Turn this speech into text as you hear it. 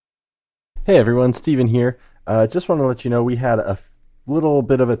Hey everyone, Steven here. Just want to let you know we had a little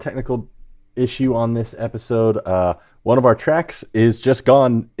bit of a technical issue on this episode. One of our tracks is just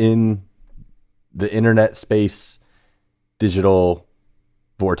gone in the internet space digital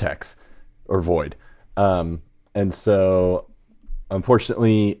vortex or void. And so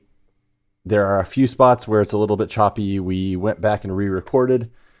unfortunately there are a few spots where it's a little bit choppy. We went back and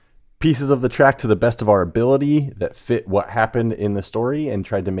re-recorded pieces of the track to the best of our ability that fit what happened in the story and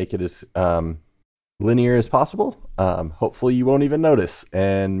tried to make it as linear as possible. Hopefully you won't even notice,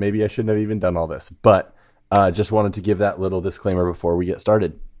 and maybe I shouldn't have even done all this, but just wanted to give that little disclaimer before we get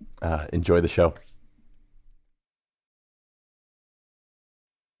started. Enjoy the show.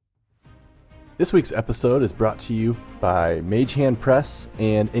 This week's episode is brought to you by Mage Hand Press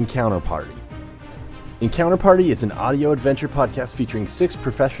and Encounter Party. Encounter Party is an audio adventure podcast featuring 6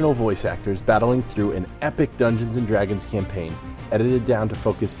 professional voice actors battling through an epic Dungeons & Dragons campaign, edited down to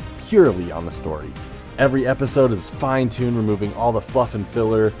focus purely on the story. Every episode is fine-tuned, removing all the fluff and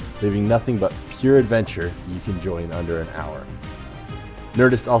filler, leaving nothing but pure adventure you can enjoy in under an hour.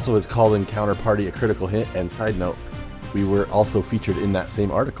 Nerdist also has called Encounter Party a critical hit, and side note, we were also featured in that same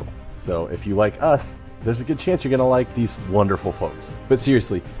article. So if you like us, there's a good chance you're going to like these wonderful folks. But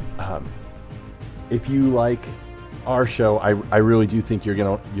seriously, if you like our show, I really do think you're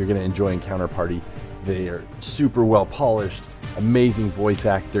gonna enjoy Encounter Party. They are super well polished, amazing voice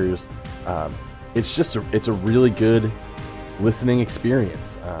actors. It's a really good listening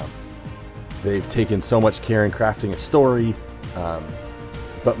experience. They've taken so much care in crafting a story,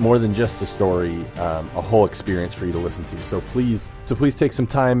 but more than just a story, a whole experience for you to listen to. So please take some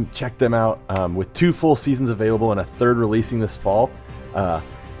time, check them out. With 2 full seasons available and a 3rd releasing this fall,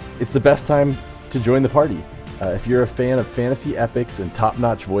 it's the best time to join the party. If you're a fan of fantasy epics and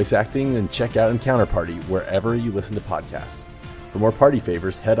top-notch voice acting, then check out Encounter Party wherever you listen to podcasts. For more party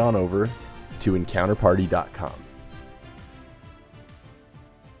favors, head on over to encounterparty.com.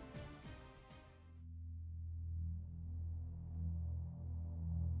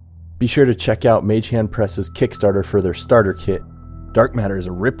 Be sure to check out Mage Hand Press's Kickstarter for their starter kit. Dark Matter is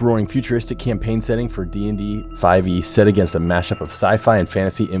a rip-roaring futuristic campaign setting for D&D 5e set against a mashup of sci-fi and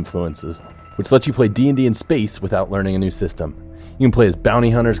fantasy influences, which lets you play D&D in space without learning a new system. You can play as bounty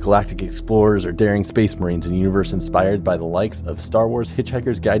hunters, galactic explorers, or daring space marines in a universe inspired by the likes of Star Wars,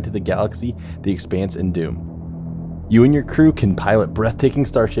 Hitchhiker's Guide to the Galaxy, The Expanse, and Doom. You and your crew can pilot breathtaking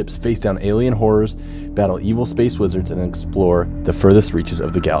starships, face down alien horrors, battle evil space wizards, and explore the furthest reaches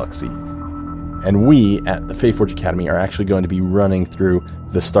of the galaxy. And we at the Faeforge Academy are actually going to be running through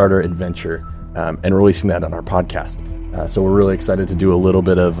the starter adventure and releasing that on our podcast. So we're really excited to do a little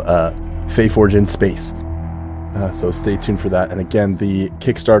bit of Faeforge in space. So stay tuned for that. And again, the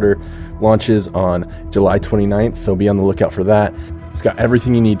Kickstarter launches on July 29th, so be on the lookout for that. It's got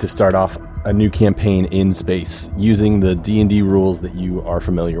everything you need to start off a new campaign in space using the D&D rules that you are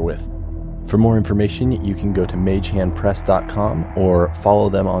familiar with. For more information, you can go to magehandpress.com or follow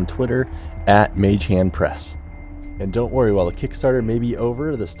them on Twitter at magehandpress. And don't worry, while the Kickstarter may be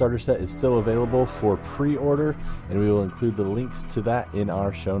over, the starter set is still available for pre-order, and we will include the links to that in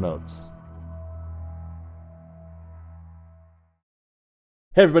our show notes.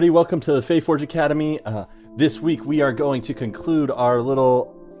 Hey everybody, welcome to the Faeforge Academy. This week we are going to conclude our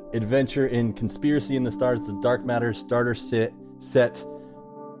little adventure in Conspiracy in the Stars, the Dark Matter starter set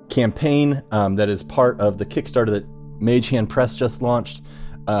campaign that is part of the Kickstarter that Mage Hand Press just launched.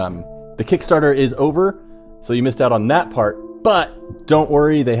 The Kickstarter is over, so you missed out on that part, but don't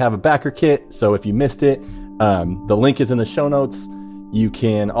worry, they have a backer kit, so if you missed it, the link is in the show notes. You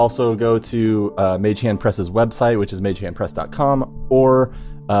can also go to Mage Hand Press's website, which is magehandpress.com, or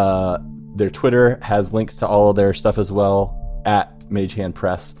their Twitter has links to all of their stuff as well, at Mage Hand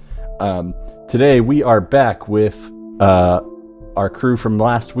Press. Today, we are back with our crew from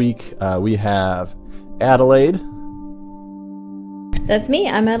last week. We have Adelaide. That's me.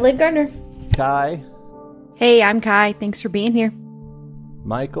 I'm Adelaide Gardner. Kai. Hey, I'm Kai. Thanks for being here.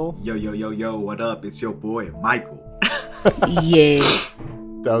 Michael. Yo, what up? It's your boy, Michael. Yeah.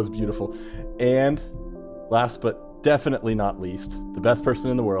 That was beautiful. And last but definitely not least, the best person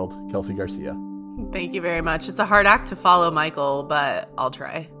in the world, Kelsey Garcia. Thank you very much. It's a hard act to follow Michael, but I'll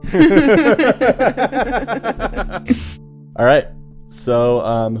try. All right.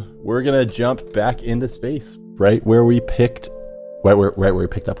 So we're going to jump back into space right where we picked up. We're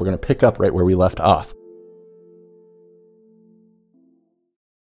going to pick up right where we left off.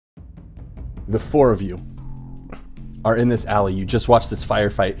 The 4 of you are in this alley. You just watched this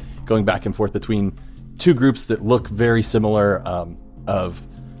firefight going back and forth between 2 groups that look very similar of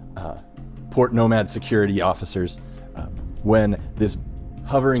Port Nomad security officers when this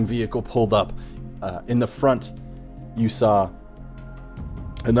hovering vehicle pulled up. In the front, you saw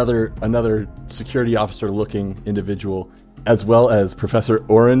another security officer looking individual, as well as Professor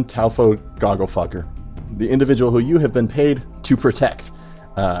Oren Taufo Gogglefugger, the individual who you have been paid to protect,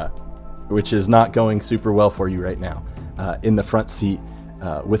 which is not going super well for you right now. In the front seat,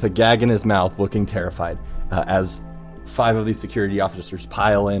 with a gag in his mouth, looking terrified, as 5 of these security officers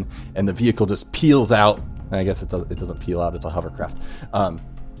pile in, and the vehicle just peels out. I guess it doesn't peel out, it's a hovercraft.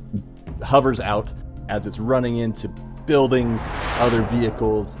 Hovers out as it's running into buildings, other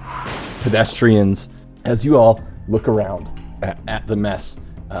vehicles, pedestrians. As you all look around at the mess,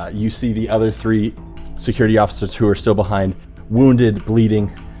 you see the other 3 security officers who are still behind, wounded,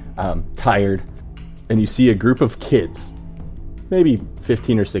 bleeding, tired, and you see a group of kids, maybe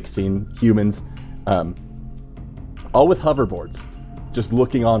 15 or 16 humans, all with hoverboards, just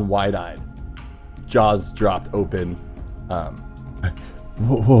looking on wide-eyed, jaws dropped open.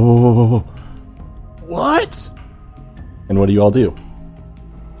 Whoa. What? And what do you all do?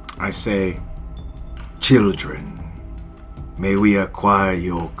 I say, children, may we acquire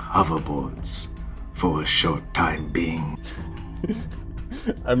your hoverboards for a short time being.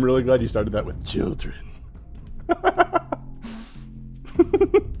 I'm really glad you started that with children.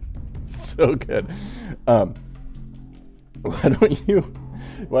 So good. Why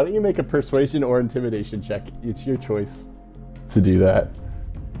don't you make a persuasion or intimidation check? It's your choice to do that.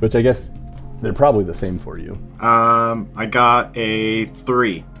 Which I guess they're probably the same for you. I got a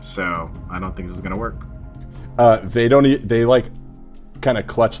 3, so I don't think this is gonna work. They like kind of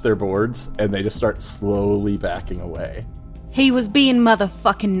clutch their boards and they just start slowly backing away. He was being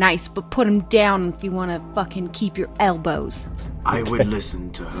motherfucking nice, but put him down if you want to fucking keep your elbows. I would listen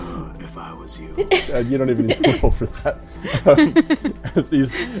to her if I was you. You don't even need to roll for that. As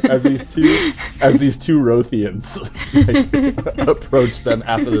these two Rothians approach them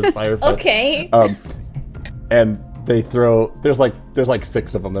after this firefight. Okay. And they throw. There's like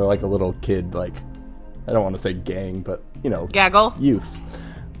 6 of them. They're like a little kid. Like, I don't want to say gang, but Gaggle. Youths.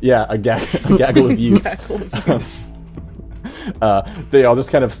 Yeah, a gaggle of youths. They all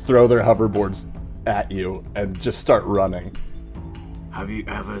just kind of throw their hoverboards at you and just start running. Have you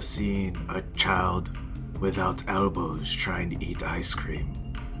ever seen a child without elbows trying to eat ice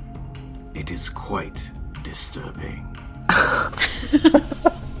cream? It is quite disturbing. God.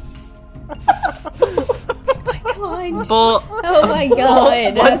 Oh my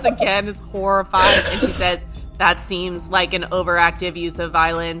God. Once again is horrified, and she says, that seems like an overactive use of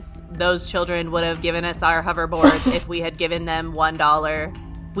violence. Those children would have given us our hoverboards if we had given them $1.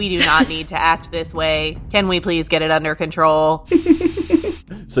 We do not need to act this way. Can we please get it under control?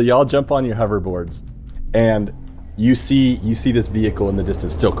 So y'all jump on your hoverboards, and you see this vehicle in the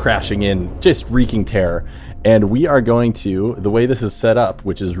distance still crashing in, just wreaking terror. And we are going to, the way this is set up,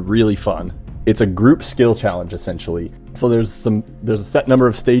 which is really fun, it's a group skill challenge, essentially. So there's a set number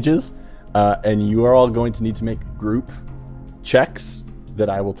of stages, and you are all going to need to make group checks that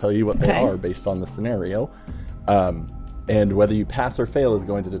I will tell you what they are based on the scenario. And whether you pass or fail is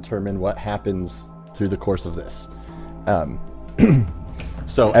going to determine what happens through the course of this.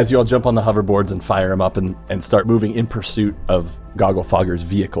 So as you all jump on the hoverboards and fire them up and start moving in pursuit of Gogglefugger's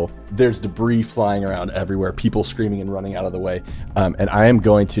vehicle, there's debris flying around everywhere, people screaming and running out of the way. And I am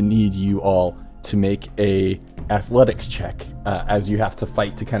going to need you all to make a athletics check as you have to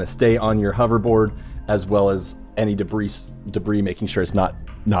fight to kind of stay on your hoverboard, as well as any debris, making sure it's not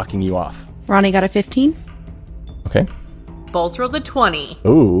knocking you off. Ronnie got a 15. Okay. Bolts rolls a 20.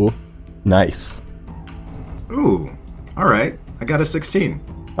 Ooh, nice. Ooh, all right. I got a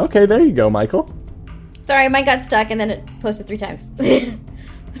 16. Okay, there you go, Michael. Sorry, mine got stuck and then it posted 3 times.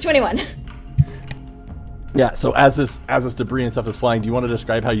 21. Yeah, so as this debris and stuff is flying, do you want to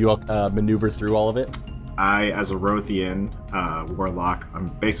describe how you all maneuver through all of it? I, as a Rothian warlock, I'm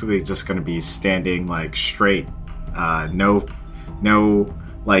basically just going to be standing like straight. No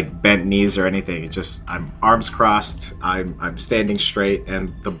like bent knees or anything. It just, I'm arms crossed. I'm standing straight,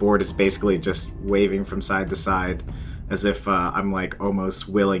 and the board is basically just waving from side to side, as if I'm like almost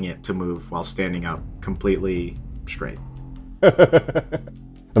willing it to move while standing up completely straight.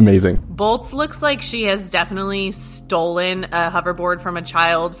 Amazing. Bolts looks like she has definitely stolen a hoverboard from a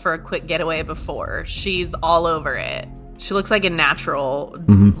child for a quick getaway before. She's all over it. She looks like a natural,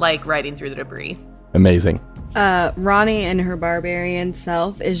 like riding through the debris. Amazing. Ronnie and her barbarian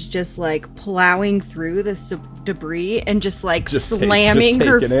self is just like plowing through this debris and just like slamming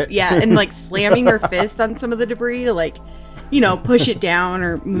her, and like slamming her fist on some of the debris to like, push it down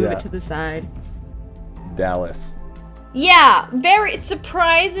or move it to the side. Dallas. Yeah, very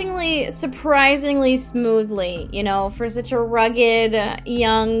surprisingly smoothly, for such a rugged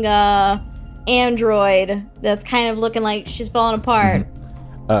young android that's kind of looking like she's falling apart.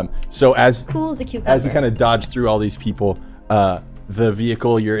 So as cool as a cucumber. As you kind of dodge through all these people, the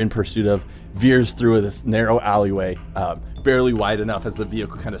vehicle you're in pursuit of veers through this narrow alleyway, barely wide enough as the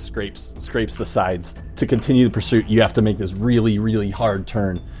vehicle kind of scrapes the sides. To continue the pursuit, you have to make this really, really hard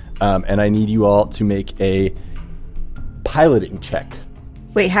turn, and I need you all to make a piloting check.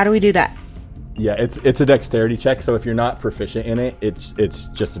 Wait, how do we do that? Yeah, it's a dexterity check, so if you're not proficient in it, it's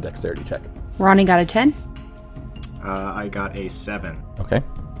just a dexterity check. Ronnie got a 10? I got a 7. Okay.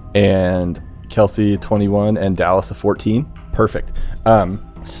 And Kelsey 21 and Dallas a 14. Perfect.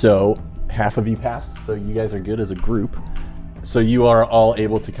 So half of you passed, so you guys are good as a group. So you are all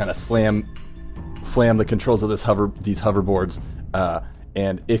able to kind of slam the controls of these hoverboards,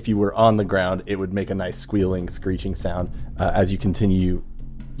 and if you were on the ground, it would make a nice squealing, screeching sound as you continue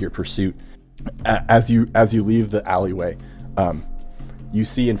your pursuit. As you leave the alleyway, you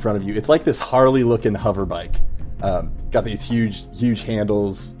see in front of you, it's like this Harley-looking hover bike. Got these huge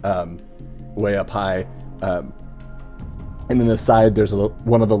handles way up high, and in the side there's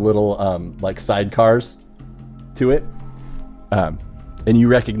one of the little like sidecars to it, and you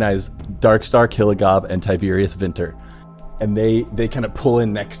recognize Darkstar, Killagob, and Tiberius Vinter, and they kind of pull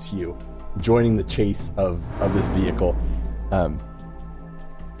in next to you, joining the chase of this vehicle.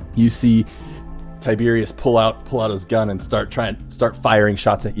 You see Tiberius pull out his gun and start firing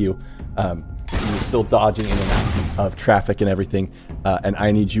shots at you. You're still dodging in and out of traffic and everything, and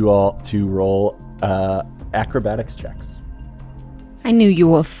I need you all to roll acrobatics checks. I knew you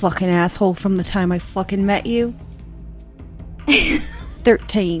were a fucking asshole from the time I fucking met you.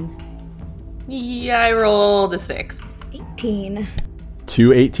 13. Yeah, I rolled a 6. 18. 2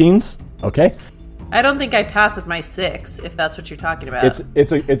 18s. Okay. I don't think I passed with my 6, if that's what you're talking about. It's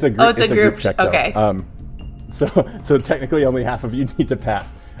a group. Oh, it's a group check. Okay. Though. So technically only half of you need to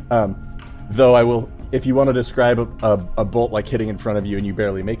pass. Though I will, if you want to describe a bolt like hitting in front of you and you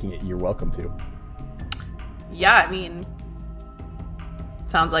barely making it, you're welcome to. Yeah, I mean,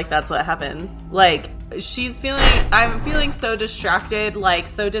 sounds like that's what happens. Like, I'm feeling so distracted, like,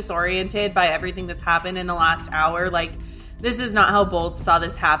 so disoriented by everything that's happened in the last hour. Like, this is not how Bolt saw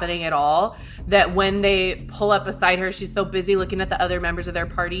this happening at all. That when they pull up beside her, she's so busy looking at the other members of their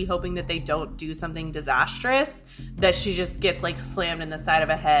party, hoping that they don't do something disastrous, that she just gets like slammed in the side of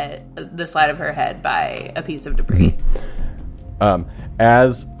her head by a piece of debris.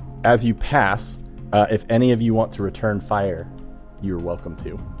 As you pass, if any of you want to return fire, you're welcome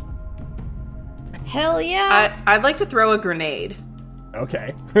to. Hell yeah! I'd like to throw a grenade.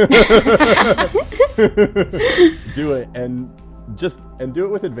 Okay. Do it and do it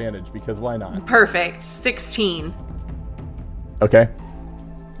with advantage, because why not? Perfect. 16. Okay.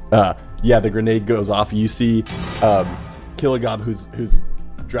 Yeah, the grenade goes off. You see Killagob who's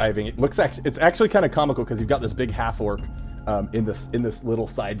driving. It's actually kind of comical because you've got this big half orc in this little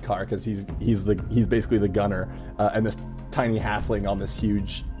sidecar, because he's basically the gunner, and this tiny halfling on this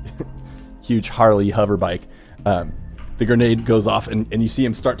huge Harley hover bike. The grenade goes off, and you see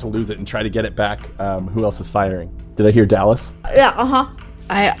him start to lose it and try to get it back. Who else is firing? Did I hear Dallas? Yeah, uh-huh.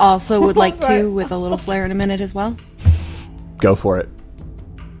 I also would like to, with a little flare in a minute as well. Go for it.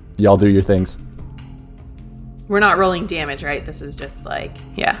 Y'all do your things. We're not rolling damage, right? This is just like,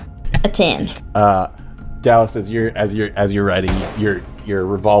 yeah. A 10. Dallas, as you're riding your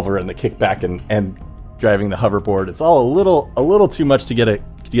revolver and the kickback and driving the hoverboard, it's all a little too much to get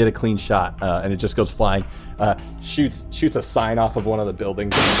a clean shot, and it just goes flying. Shoots a sign off of one of the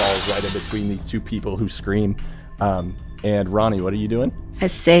buildings and falls right in between these two people who scream. And Ronnie, what are you doing? I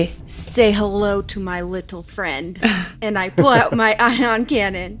say hello to my little friend, and I pull out my ion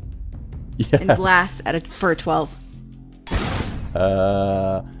cannon and blast for a 12.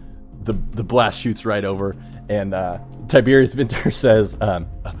 The blast shoots right over, and Tiberius Vinter says,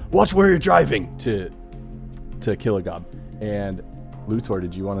 "Watch where you're driving," to Killagob. And Luthor,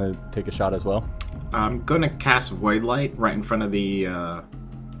 did you want to take a shot as well? I'm going to cast Void Light right in front of the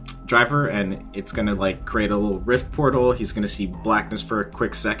driver, and it's going to like create a little rift portal. He's going to see blackness for a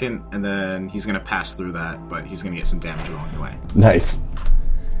quick second, and then he's going to pass through that, but he's going to get some damage along the way. Nice.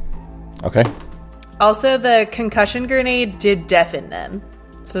 Okay. Also, the concussion grenade did deafen them,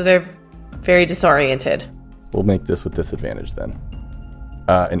 so they're very disoriented. We'll make this with disadvantage then.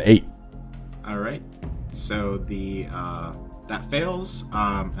 An 8. All right. So that fails, and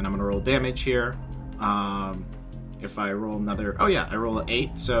I'm going to roll damage here. If I roll another... Oh, yeah, I roll an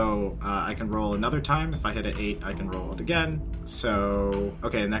 8, so I can roll another time. If I hit an 8, I can roll it again. So,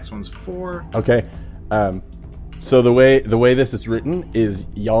 okay, the next one's 4. Okay. So the way this is written is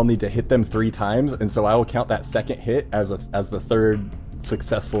y'all need to hit them 3 times, and so I will count that second hit as the third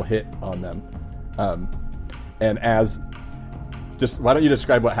successful hit on them. And why don't you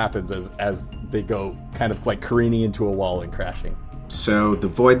describe what happens as they go kind of like careening into a wall and crashing? So the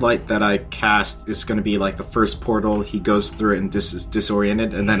void light that I cast is going to be like the first portal. He goes through it and is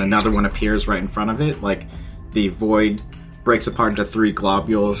disoriented, and then another one appears right in front of it. Like the void breaks apart into 3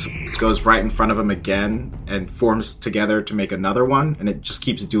 globules, goes right in front of him again, and forms together to make another one. And it just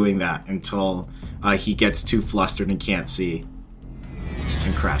keeps doing that until he gets too flustered and can't see,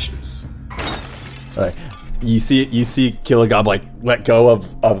 and crashes. All right. You see Killagob like let go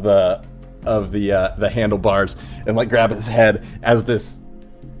of the handlebars and like grab his head as this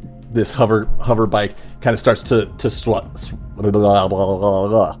hover bike kind of starts to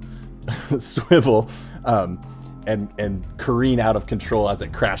swivel and careen out of control as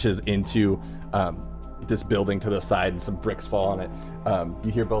it crashes into this building to the side, and some bricks fall on it.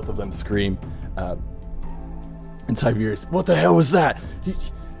 You hear both of them scream inside your ears, "What the hell was that?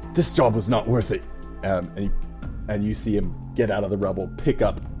 This job was not worth it." And you see him get out of the rubble, pick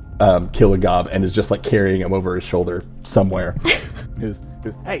up Killagob, and is just like carrying him over his shoulder somewhere. He goes,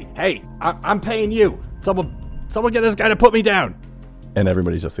 hey, I'm paying you. Someone get this guy to put me down. And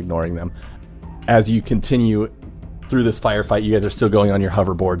everybody's just ignoring them. As you continue through this firefight, you guys are still going on your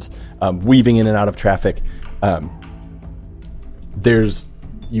hoverboards, weaving in and out of traffic.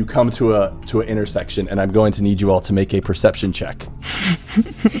 You come to an intersection, and I'm going to need you all to make a perception check.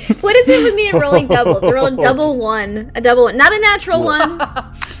 What is it with me and rolling doubles? I roll a double one, not a natural one, but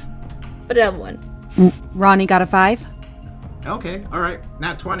a double one. Ronnie got a 5. Okay, all right,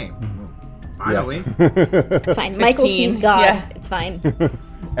 nat 20. Finally, it's fine. 15. Michael sees God. Yeah. It's fine.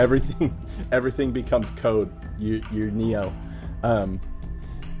 Everything becomes code. You're Neo.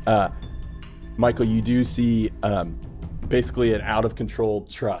 Michael, you do see basically an out of control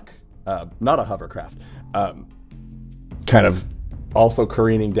truck, not a hovercraft, kind of also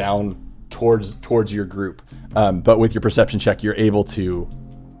careening down towards your group. But with your perception check, you're able to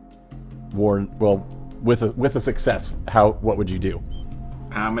warn. Well, with a success, what would you do?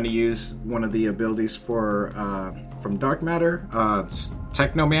 I'm going to use one of the abilities from Dark Matter, it's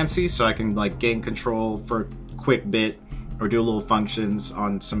Technomancy, so I can like gain control for a quick bit or do little functions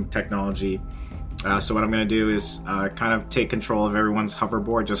on some technology. So what I'm going to do is kind of take control of everyone's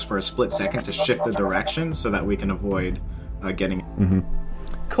hoverboard just for a split second to shift the direction so that we can avoid getting... Mm-hmm.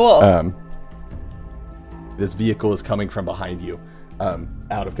 Cool. This vehicle is coming from behind you,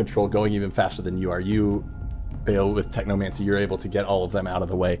 out of control, going even faster than you are. You, Bale, with Technomancy, you're able to get all of them out of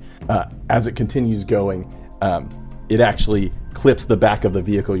the way. As it continues going, it actually clips the back of the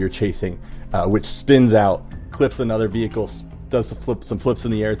vehicle you're chasing, which spins out, clips another vehicle, does some flips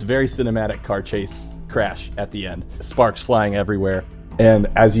in the air. It's a very cinematic car chase crash at the end. Sparks flying everywhere. And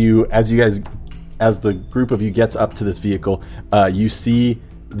as the group of you gets up to this vehicle, you see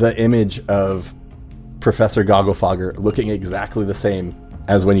the image of Professor Gogglefogger looking exactly the same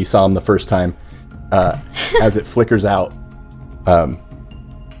as when you saw him the first time, as it flickers out,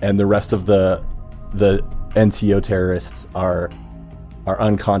 and the rest of the NCO terrorists are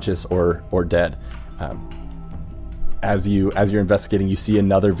unconscious or dead. As you're investigating, you see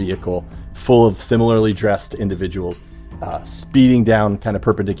another vehicle full of similarly dressed individuals speeding down kind of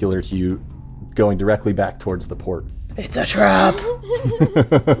perpendicular to you, going directly back towards the port. It's a trap.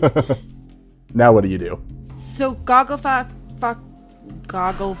 Now what do you do? So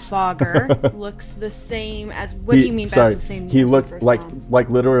Gogglefogger looks the same as... What do you mean by the same? He looked like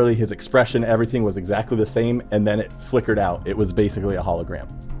literally his expression, everything was exactly the same, and then it flickered out. It was basically a hologram.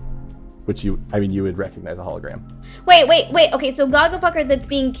 Which you would recognize a hologram. Wait. Okay, so Gogglefogger that's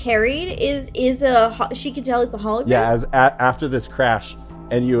being carried she can tell it's a hologram? Yeah, after this crash,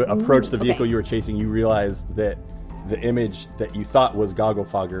 and you approach the vehicle you were chasing, you realize that the image that you thought was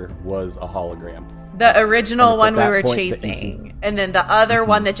Gogglefogger was a hologram. The original one we were chasing, and then the other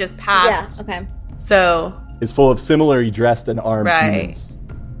one that just passed. Yeah, okay. So is full of similarly dressed and armed humans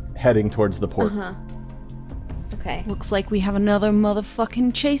heading towards the port. Uh-huh. Okay. Looks like we have another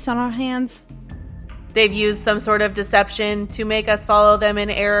motherfucking chase on our hands. They've used some sort of deception to make us follow them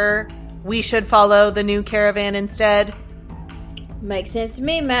in error. We should follow the new caravan instead. Makes sense to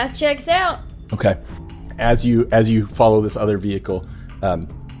me. Math checks out. Okay. As you follow this other vehicle,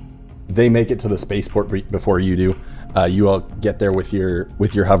 they make it to the spaceport before you do. You all get there with your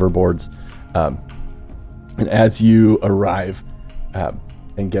hoverboards, and as you arrive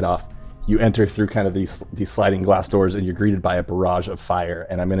and get off, you enter through kind of these sliding glass doors, and you're greeted by a barrage of fire.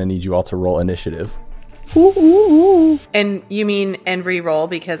 And I'm going to need you all to roll initiative. And you mean and re-roll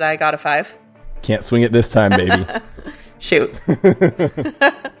because I got a 5? Can't swing it this time, baby. Shoot.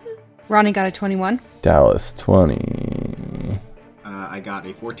 Ronnie got a 21. Dallas, 20. I got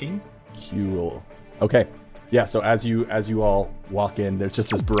a 14. Cool. Okay. Yeah, so as you all walk in, there's just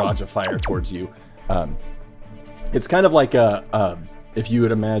this barrage of fire towards you. It's kind of like if you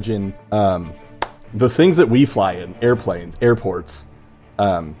would imagine the things that we fly in, airplanes, airports,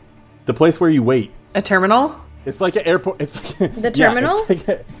 the place where you wait. A terminal? It's like an airport. It's like, the terminal?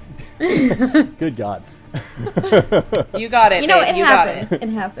 Good God. You got it. You know, babe. it happens. It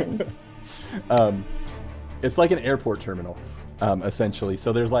happens. It's like an airport terminal, essentially.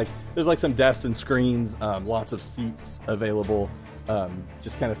 So there's like some desks and screens, lots of seats available,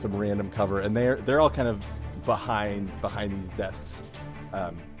 just kind of some random cover, and they're all kind of behind these desks,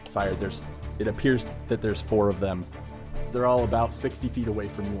 fired. It appears that there's 4 of them. They're all about 60 feet away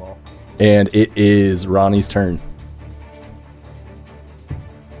from you all, and it is Ronnie's turn.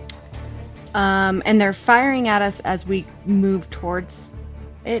 And they're firing at us as we move towards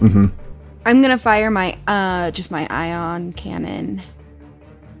it. Mm-hmm. I'm gonna fire my my ion cannon.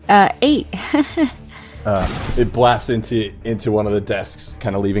 8. It blasts into one of the desks,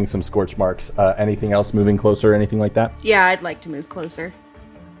 kind of leaving some scorch marks. Anything else moving closer or anything like that? Yeah, I'd like to move closer.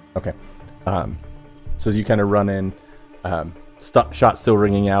 Okay. So as you kind of run in, shot still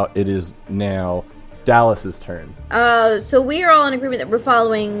ringing out, it is now Dallas's turn. So we are all in agreement that we're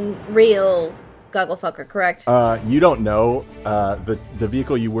following real Gogglefucker, correct? You don't know. The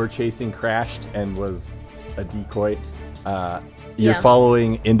vehicle you were chasing crashed and was a decoy. You're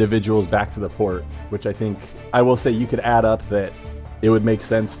following individuals back to the port, which I will say you could add up that it would make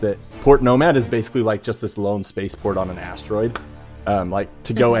sense that Port Nomad is basically like just this lone spaceport on an asteroid. Like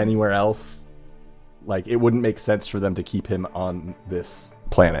to go anywhere else, like it wouldn't make sense for them to keep him on this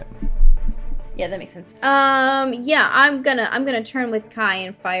planet. Yeah, that makes sense. I'm gonna turn with Kai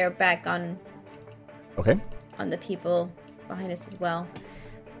and fire back on. Okay. On the people behind us as well.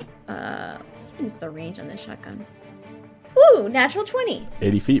 What is the range on this shotgun? Ooh, natural 20.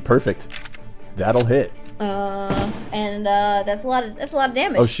 80 feet, perfect. That'll hit. And that's a lot of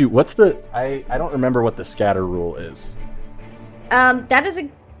damage. Oh shoot, what's the? I don't remember what the scatter rule is. That is a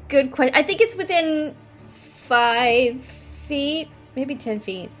good question. I think it's within 5 feet, maybe 10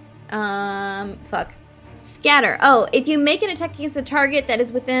 feet. Fuck. Scatter. Oh, if you make an attack against a target that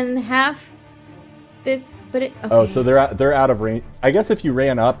is within half this, but it. Okay. Oh, so they're out of range. I guess if you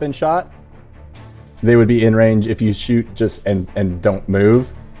ran up and shot, they would be in range. If you shoot just and don't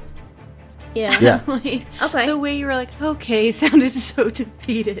move. Yeah. Yeah. Like, okay. The way you were like, okay, sounded so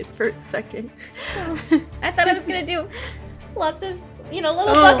defeated for a second. Oh, I thought I was gonna do lots of, little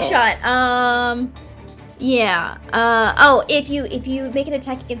buckshot. Yeah. If you make an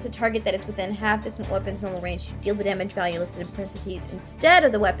attack against a target that is within half this weapon's normal range, you deal the damage value listed in parentheses instead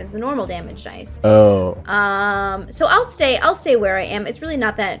of the weapon's normal damage dice. Oh. So I'll stay where I am. It's really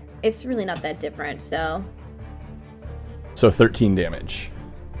not that different. So 13 damage.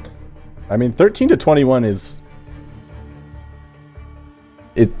 I mean, 13 to 21 is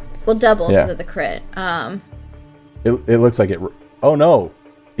it. Will double because of the crit. It looks like it. Oh no.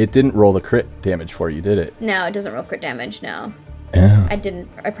 It didn't roll the crit damage for you, did it? No, it doesn't roll crit damage, no. Oh. I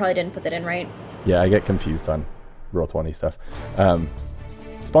probably didn't put that in right. Yeah, I get confused on Roll20 stuff.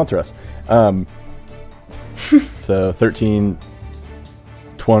 Sponsor us. So 13,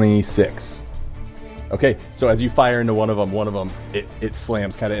 26. Okay, so as you fire into one of them, it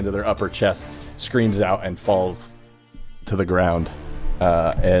slams kind of into their upper chest, screams out, and falls to the ground.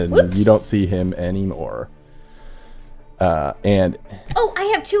 And Whoops. You don't see him anymore. And I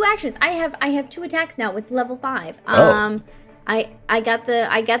have 2 actions. I have 2 attacks now with level 5. I got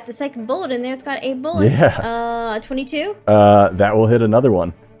the second bullet in there. It's got 8 bullets. Yeah. 22. That will hit another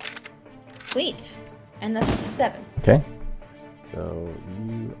one. Sweet. And that's just a 7. Okay. So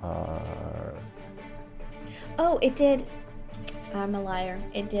you are. Oh, it did. I'm a liar.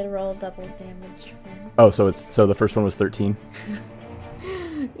 It did roll double damage. Oh, so the first one was 13.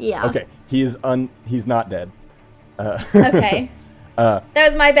 Yeah. Okay. He's not dead. Okay. That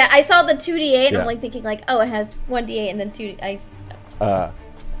was my bad. I saw the 2d8 and yeah. I'm thinking it has 1d8 and then 2d8.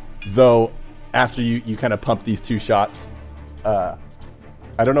 Though after you kind of pump these 2 shots, I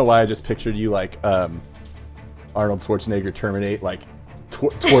don't know why I just pictured you like Arnold Schwarzenegger Terminate, like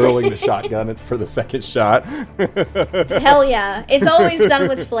twirling the shotgun for the second shot. Hell yeah. It's always done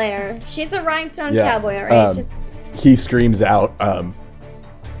with flair. She's a rhinestone cowboy, alright? He screams out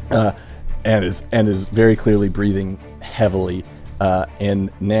and is very clearly breathing heavily.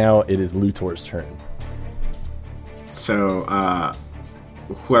 And now it is Luthor's turn. So,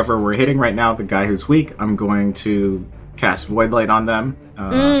 whoever we're hitting right now, the guy who's weak, I'm going to cast Void Light on them.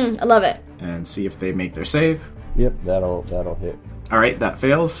 I love it. and see if they make their save. Yep, that'll hit. All right, that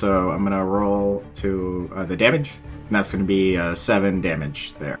fails, so I'm going to roll to the damage, and that's going to be 7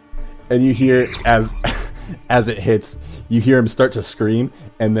 damage there. And you hear, as it hits, you hear him start to scream,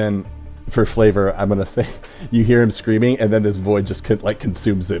 and then, for flavor, I'm going to say, you hear him screaming, and then this void just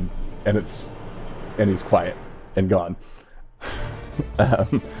consumes him, and he's quiet and gone.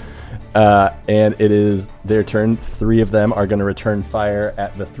 And it is their turn. 3 of them are going to return fire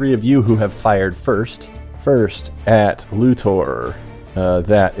at the 3 of you who have fired first. First at Luthor.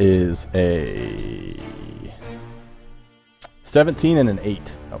 That is a 17 and an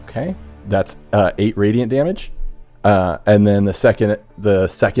 8. Okay. That's 8 radiant damage. And then the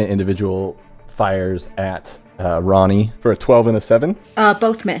second individual fires at Ronnie for a 12 and a 7.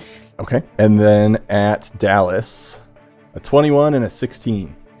 Both miss. Okay. And then at Dallas, a 21 and a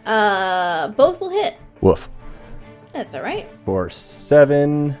 16. Both will hit. Woof. That's all right. For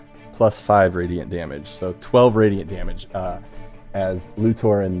 7 plus 5 radiant damage. So 12 radiant damage. As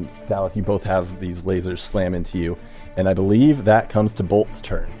Luthor and Dallas, you both have these lasers slam into you. And I believe that comes to Bolt's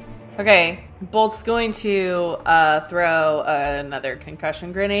turn. Okay, Bolt's going to throw another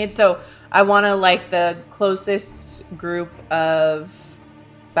concussion grenade. So I want to the closest group of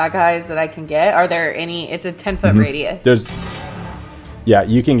bad guys that I can get. Are there any? It's a 10-foot radius.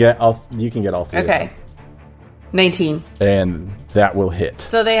 You can get all 3. Okay. 19. And that will hit.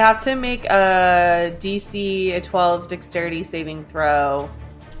 So they have to make a DC 12 dexterity saving throw.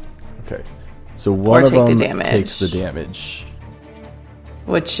 Okay. So one of them takes the damage.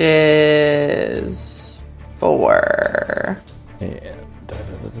 Which is 4. And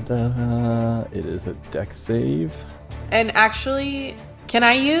it is a dex save. And actually, can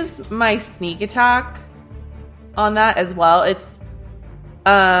I use my sneak attack on that as well? It's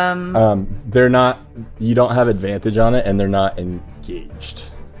they're not, you don't have advantage on it, and they're not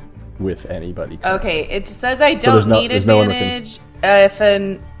engaged with anybody currently. Okay, it says I don't need advantage if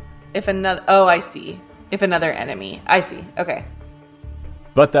another, oh, I see. If another enemy. I see. Okay.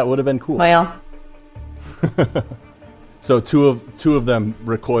 But that would have been cool. Well. So two of them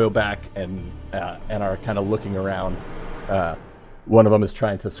recoil back and are kind of looking around. One of them is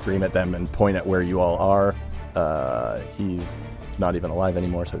trying to scream at them and point at where you all are. He's not even alive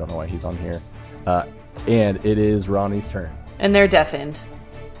anymore, so I don't know why he's on here. And it is Ronnie's turn. And they're deafened.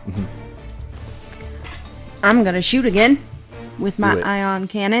 Mm-hmm. I'm going to shoot again with my ion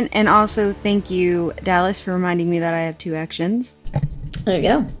cannon. And also thank you, Dallas, for reminding me that I have 2 actions. There you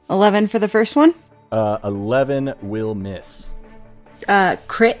go. 11 for the first one. 11 will miss.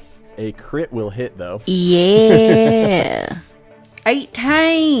 Crit. A crit will hit, though. Yeah.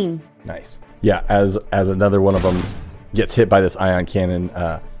 18. Nice. Yeah, as another one of them gets hit by this ion cannon,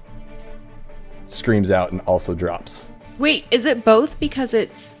 screams out and also drops. Wait, is it both because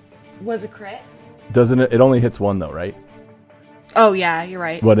was a crit? Doesn't it? It only hits one, though, right? Oh, yeah, you're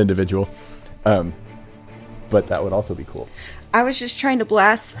right. One individual. But that would also be cool. I was just trying to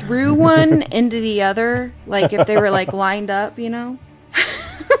blast through one into the other, like if they were lined up, You know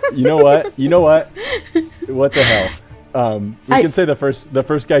what? What the hell? We can say the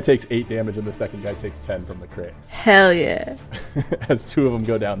first guy takes 8 damage and the second guy takes 10 from the crit. Hell yeah! As 2 of them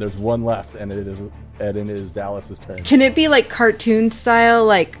go down, there's one left, and it is Dallas's turn. Can it be cartoon style,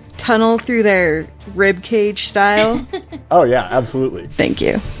 tunnel through their rib cage style? Oh yeah, absolutely. Thank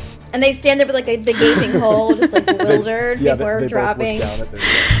you. And they stand there with the gaping hole, just bewildered before dropping.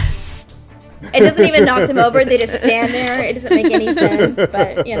 It doesn't even knock them over. They just stand there. It doesn't make any sense,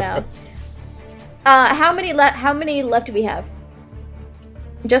 but How many left do we have?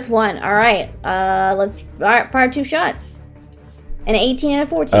 Just 1. All right. Let's fire 2 shots. An 18 and a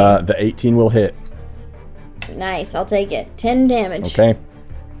 14. The 18 will hit. Nice. I'll take it. 10 damage. Okay.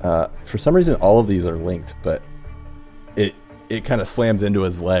 For some reason, all of these are linked, but it kind of slams into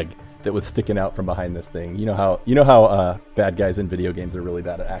his leg that was sticking out from behind this thing. You know how bad guys in video games are really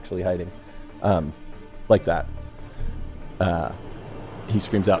bad at actually hiding, like that. He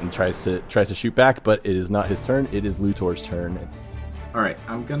screams out and tries to shoot back, but it is not his turn. It is Luthor's turn. All right,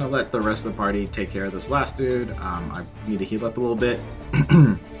 I'm gonna let the rest of the party take care of this last dude. I need to heal up a little bit,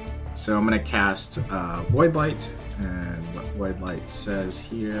 so I'm gonna cast Void Light, and what Void Light says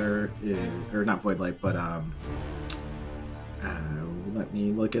here is, or not Void Light, but let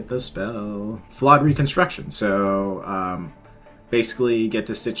me look at the spell. Flawed Reconstruction. So basically get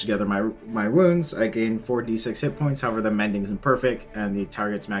to stitch together my wounds. I gain 4d6 hit points, however the mending's imperfect, and the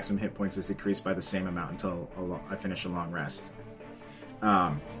target's maximum hit points is decreased by the same amount until I finish a long rest.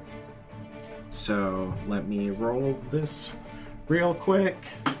 So let me roll this real quick.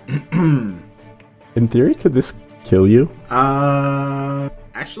 In theory, could this kill you?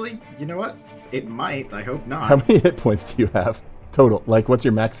 Actually, you know what? It might. I hope not. How many hit points do you have total? Like, what's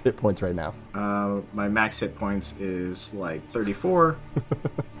your max hit points right now? My max hit points is like 34.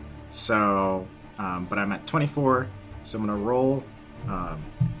 So, but I'm at 24. So I'm gonna roll.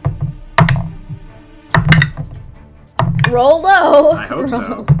 Roll low. I hope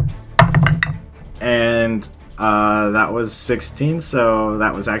so. And that was 16. So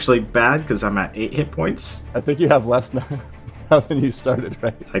that was actually bad because I'm at 8 hit points. I think you have less now than you started,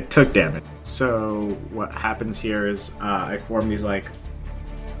 right? I took damage. So what happens here is I form these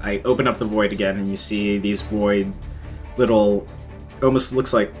I open up the void again, and you see these void little, almost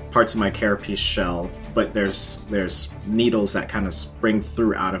looks like parts of my carapace shell, but there's needles that kind of spring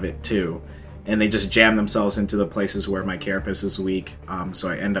through out of it too, and they just jam themselves into the places where my carapace is weak. So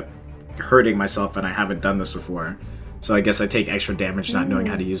I end up hurting myself, and I haven't done this before. So I guess I take extra damage not knowing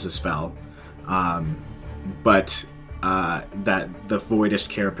how to use the spell. But that the voidish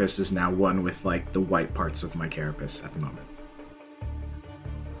carapace is now one with like the white parts of my carapace at the moment.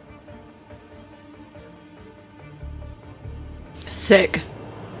 Sick.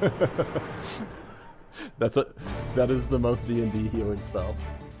 That is the most D&D healing spell.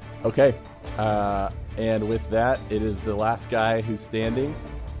 Okay, and with that, it is the last guy who's standing,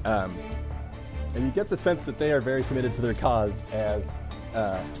 and you get the sense that they are very committed to their cause as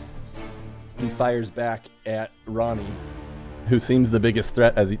he fires back at Ronnie, who seems the biggest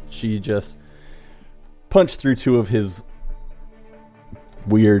threat as she just punched through 2 of his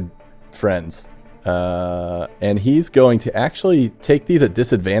weird friends. And he's going to actually take these at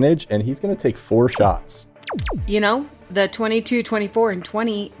disadvantage, and he's going to take 4 shots. You know, the 22, 24, and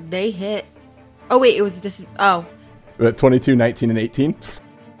 20, they hit. Oh, wait, it was 22, 19, and 18?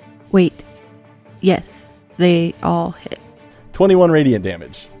 Wait. Yes, they all hit. 21 radiant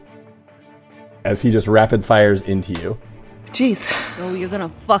damage. As he just rapid fires into you. Jeez. Oh, you're going to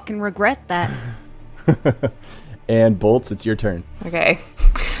fucking regret that. And Bolts, it's your turn. Okay.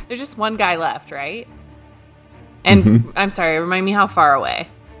 There's just one guy left, right? And I'm sorry, remind me how far away.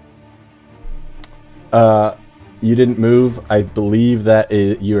 You didn't move. I believe that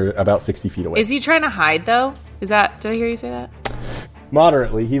you're about 60 feet away. Is he trying to hide, though? Did I hear you say that?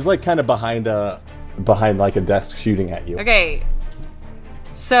 Moderately. He's like kind of behind like a desk shooting at you. Okay.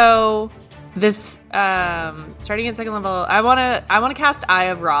 So this starting at second level, I wanna cast Eye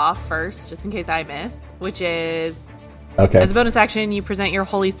of Ra first, just in case I miss, which is okay. As a bonus action, you present your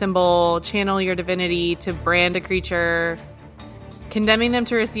holy symbol, channel your divinity to brand a creature, condemning them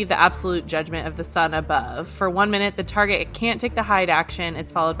to receive the absolute judgment of the sun above. For 1 minute, the target can't take the hide action.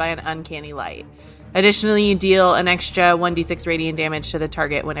 It's followed by an uncanny light. Additionally, you deal an extra 1d6 radiant damage to the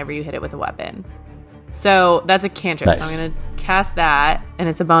target whenever you hit it with a weapon. So that's a cantrip. Nice. So I'm going to cast that, and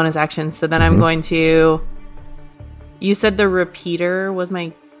it's a bonus action. So then I'm going to... You said the repeater was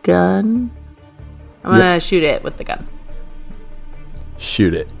my gun? I'm going to shoot it with the gun.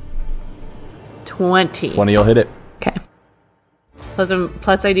 Shoot it. 20. 20 will hit it. Okay.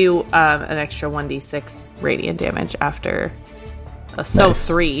 Plus I do an extra 1d6 radiant damage after. So nice.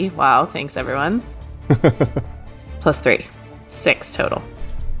 3. Wow, thanks everyone. Plus 3. 6 total.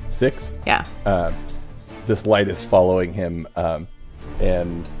 6? Yeah. This light is following him,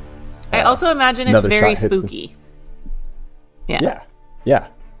 and I also imagine it's very spooky. Yeah.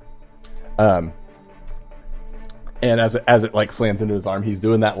 And as it like slams into his arm, he's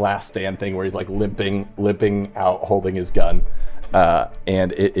doing that last stand thing where he's like limping out, holding his gun.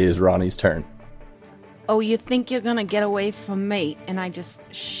 And it is Ronnie's turn. Oh, you think you're gonna get away from me, and I just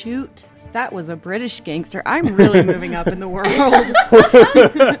shoot? That was a British gangster. I'm really moving up in the world.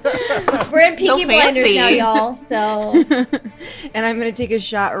 We're in Peaky Blinders now, y'all. So, and I'm gonna take a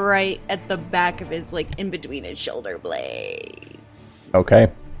shot right at the back of his, like in between his shoulder blades.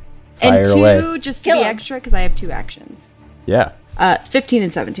 Okay. Fire and 2 away. Just to be extra, because I have 2 actions. Yeah. 15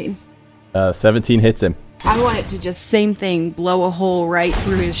 and 17. 17 hits him. I want it to just same thing, blow a hole right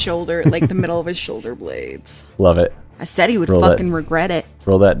through his shoulder, like the middle of his shoulder blades. Love it. I said he would regret it.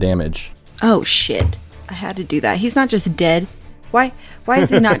 Roll that damage. Oh shit! I had to do that. He's not just dead. Why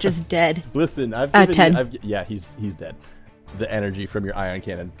is he not just dead? Listen, I've given you, he's dead. The energy from your ion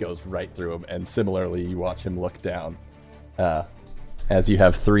cannon goes right through him, and similarly, you watch him look down, as you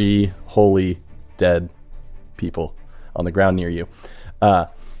have 3 holy dead people on the ground near you.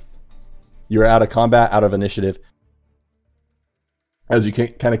 You're out of combat, out of initiative. As you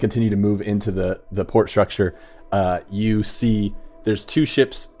kind of continue to move into the port structure, you see there's 2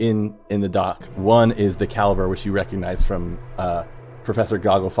 ships in the dock. One is the Caliber, which you recognize from Professor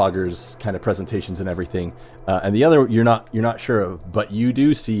Gogglefogger's kind of presentations and everything, and the other you're not sure of, but you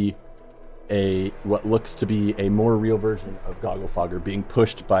do see what looks to be a more real version of Gogglefogger being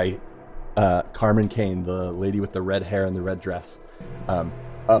pushed by Carmen Kane, the lady with the red hair and the red dress,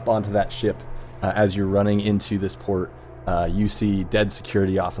 up onto that ship. As you're running into this port, you see dead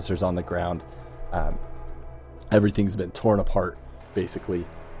security officers on the ground. Everything's been torn apart, basically.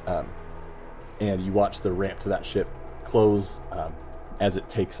 And you watch the ramp to that ship close as it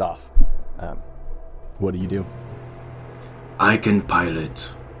takes off. What do you do? I can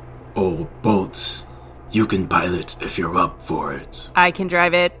pilot. Oh, Bolts, you can pilot if you're up for it. I can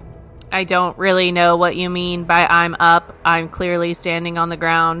drive it. I don't really know what you mean by I'm up. I'm clearly standing on the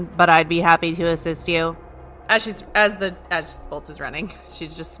ground, but I'd be happy to assist you. As Bolts is running, she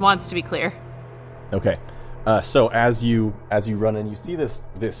just wants to be clear. Okay. So as you run in, you see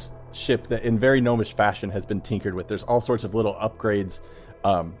this ship that in very gnomish fashion has been tinkered with. There's all sorts of little upgrades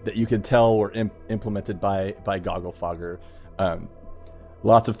that you can tell were implemented by Gogglefogger.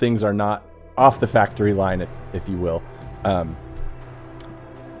 Lots of things are not off the factory line, if you will.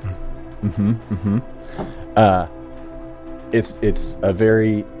 It's a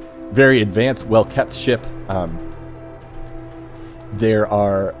very, very advanced, well-kept ship. There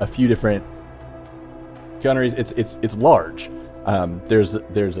are a few different gunneries. It's large. There's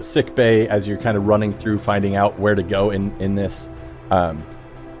a sick bay as you're kind of running through, finding out where to go in this.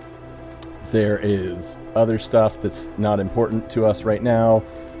 There is other stuff that's not important to us right now.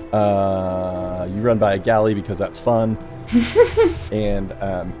 You run by a galley because that's fun, and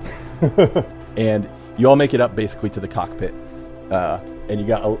and you all make it up basically to the cockpit, and you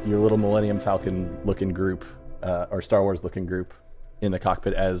got your little Millennium Falcon looking group or Star Wars looking group in the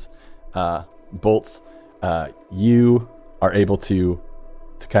cockpit as Bolts. You are able to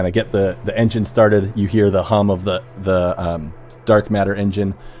kind of get the engine started. You hear the hum of the dark matter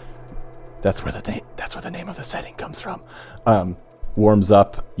engine. That's where the name of the setting comes from. Warms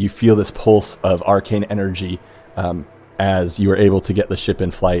up. You feel this pulse of arcane energy as you are able to get the ship in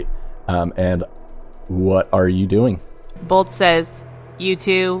flight. And what are you doing? Bolt says, "You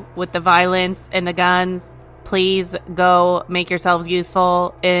two with the violence and the guns, please go make yourselves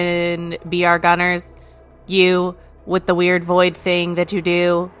useful and be our gunners. You with the weird void thing that you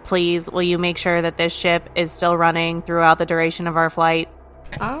do, please will you make sure that this ship is still running throughout the duration of our flight?"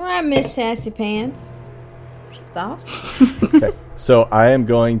 All right, Miss Sassy Pants. She's boss. Okay. So I am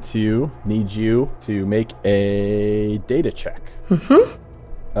going to need you to make a data check.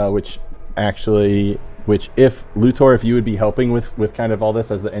 Which if Luthor, if you would be helping with kind of all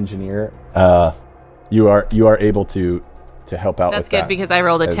this as the engineer, you are able to help out. That's with good that because I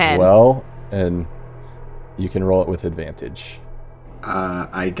rolled a 10. Well, and you can roll it with advantage.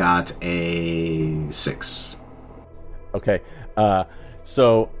 I got a 6. Okay.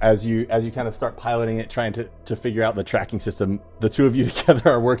 So as you kind of start piloting it, trying to figure out the tracking system, the two of you together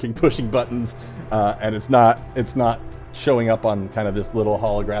are working, pushing buttons, and it's not showing up on kind of this little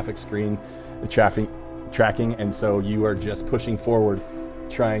holographic screen, the tracking, and so you are just pushing forward,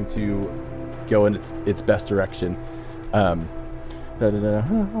 trying to go in its best direction.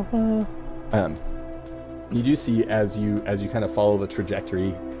 You do see as you kind of follow the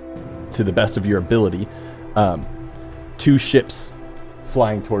trajectory to the best of your ability, two ships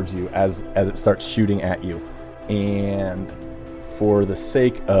flying towards you as it starts shooting at you. And for the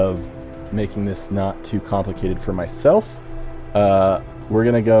sake of making this not too complicated for myself, we're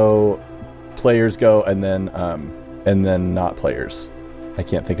gonna go players go and then not players. I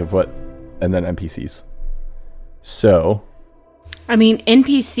can't think of what, and then NPCs. So I mean,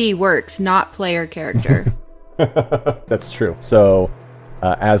 NPC works, not player character. That's true. So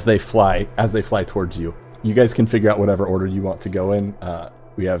as they fly towards you, you guys can figure out whatever order you want to go in.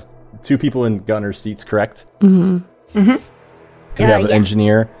 We have 2 people in gunner seats, correct? Mm-hmm. Mm-hmm. We have the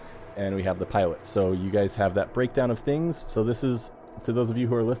engineer and we have the pilot. So you guys have that breakdown of things. So this is, to those of you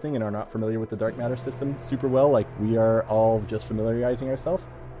who are listening and are not familiar with the dark matter system super well, like we are all just familiarizing ourselves.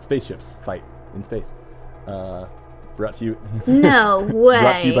 Spaceships fight in space. Brought to you. No way.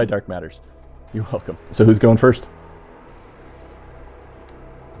 Brought to you by Dark Matters. You're welcome. So who's going first?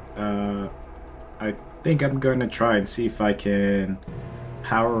 I think I'm going to try and see if I can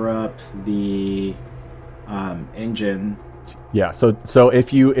power up the engine. Yeah. So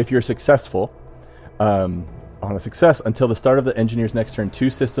if you're successful, on a success, until the start of the engineer's next turn, 2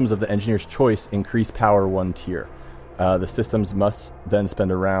 systems of the engineer's choice increase power 1 tier. The systems must then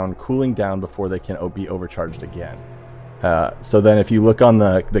spend a round cooling down before they can be overcharged again. So then if you look on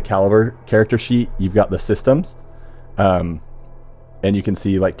the caliber character sheet, you've got the systems. And you can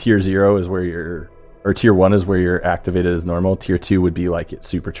see like tier 0 is where tier 1 is where you're activated as normal. Tier 2 would be like it's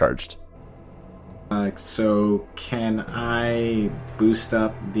supercharged. So can I boost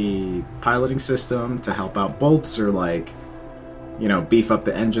up the piloting system to help out bolts, or like, beef up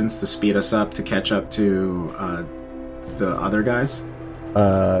the engines to speed us up to catch up to the other guys?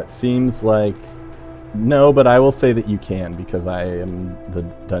 Seems like no, but I will say that you can because I am the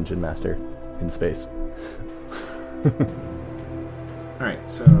dungeon master in space. All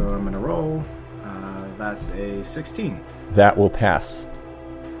right, so I'm gonna roll. That's a 16. That will pass.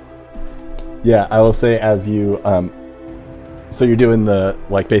 Yeah, I will say as you, so you're doing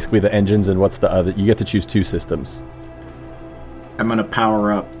basically the engines, and what's the other? You get to choose 2 systems. I'm gonna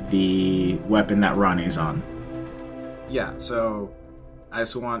power up the weapon that Ronnie's on. Yeah, so I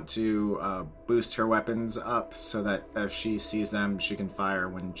just want to boost her weapons up so that if she sees them, she can fire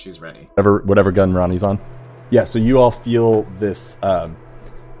when she's ready. Whatever gun Ronnie's on. Yeah, so you all feel this,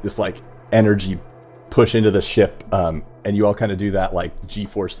 this energy push into the ship, and you all kind of do that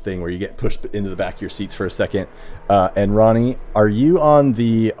G-force thing where you get pushed into the back of your seats for a second. And Ronnie, are you on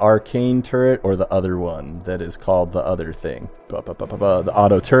the arcane turret or the other one that is called the other thing? The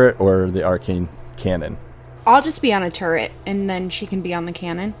auto turret or the arcane cannon? I'll just be on a turret, and then she can be on the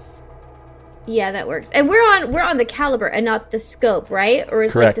cannon. Yeah, that works. And we're on the caliber and not the scope, right? Or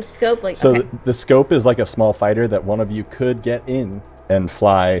is Correct. The scope So okay. the scope is like a small fighter that one of you could get in and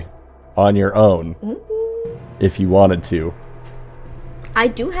fly on your own. Ooh. If you wanted to. I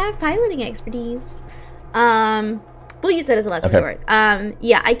do have piloting expertise. We'll use that as a last resort.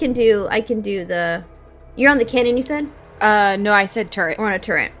 Yeah, I can do the... You're on the cannon, you said? No, I said turret. We're on a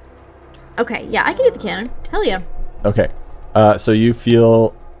turret. Okay, yeah, I can do the cannon. Hell yeah. Okay. So you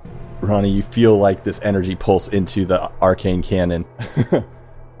feel, Ronnie, like this energy pulse into the arcane cannon.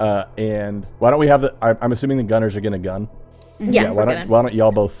 And why don't we have I'm assuming the gunners are going to gun? Yeah, why don't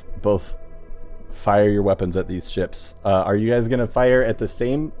y'all both fire your weapons at these ships? Are you guys going to fire at the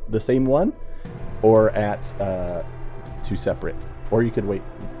same one, or at 2 separate? Or you could wait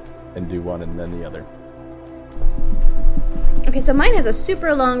and do one and then the other. Okay, so mine has a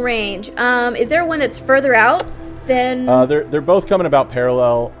super long range. Is there one that's further out than? They're both coming about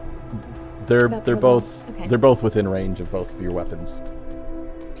parallel. They're both okay. They're both within range of both of your weapons.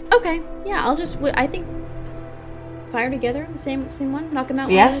 Okay, yeah, I'll just I think fire together the same one, knock them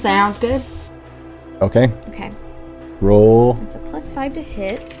out. Yeah, sounds good. Okay. Okay. Roll. It's a +5 to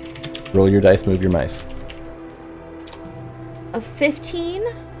hit. Roll your dice, move your mice. A 15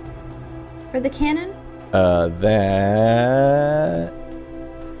 for the cannon. That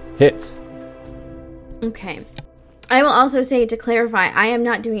hits. Okay. I will also say, to clarify, I am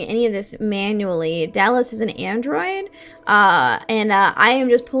not doing any of this manually. Dallas is an android, and I am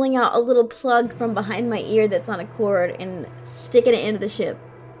just pulling out a little plug from behind my ear that's on a cord and sticking it into the ship.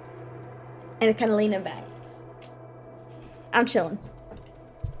 And it's kind of leaning back. I'm chilling.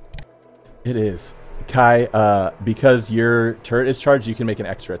 It is. Kai, because your turret is charged, you can make an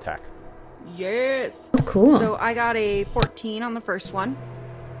extra attack. Yes. Oh, cool. So I got a 14 on the first one.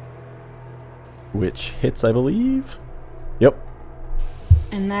 Which hits, I believe. Yep.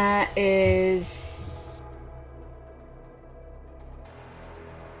 And that is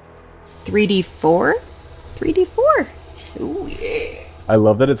 3d4? 3d4. Ooh, yeah. I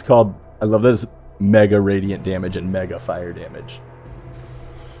love that it's mega radiant damage and mega fire damage.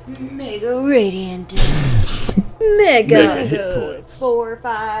 Mega radiant. Mega hit points. 4,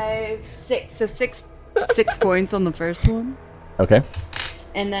 5, 6. So 6 points on the first one. Okay.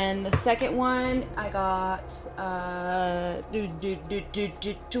 And then the second one, I got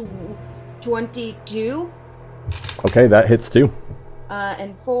 22. Okay, that hits too.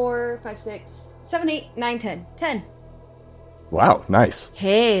 And 4, 5, 6, 7, 8, 9, 10. 10. Wow, nice.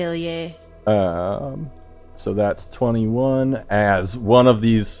 Hell yeah. So that's 21 as one of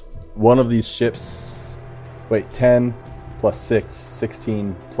these ships. Wait, 10 plus 6,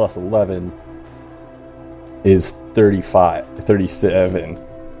 16 plus 11 is 37.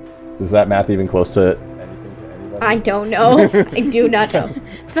 Is that math even close to anything to anybody? I don't know. I do not know.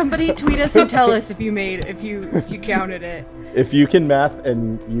 Somebody tweet us and tell us if you counted it. If you can math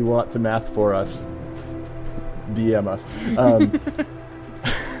and you want to math for us, DM us.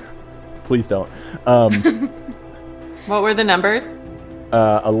 Please don't. What were the numbers?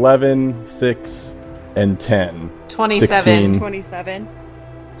 11, 6, and 10. 27. 16. 27.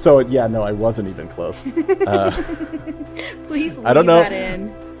 So, yeah, no, I wasn't even close. Please leave I don't know. that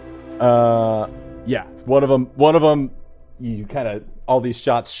in. Yeah, one of them, you kind of, all these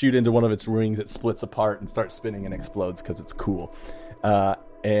shots shoot into one of its wings, it splits apart and starts spinning and explodes because it's cool.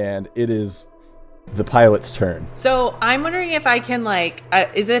 And it is the pilot's turn. So I'm wondering if I can,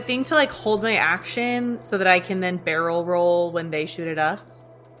 is it a thing to, hold my action so that I can then barrel roll when they shoot at us?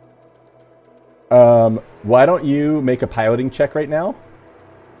 Why don't you make a piloting check right now?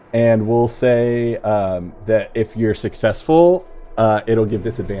 And we'll say that if you're successful, it'll give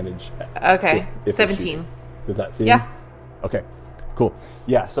disadvantage. Okay, if 17. Does that seem? Yeah. Okay, cool.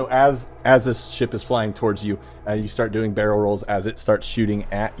 Yeah, so as this ship is flying towards you, you start doing barrel rolls as it starts shooting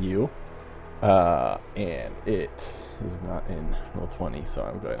at you. And it is not in roll 20, so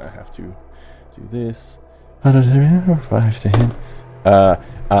I'm going to have to do this. 5 to hit.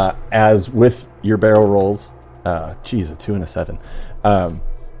 As with your barrel rolls, a 2 and a 7.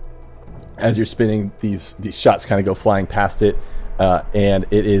 As you're spinning, these shots kind of go flying past it, and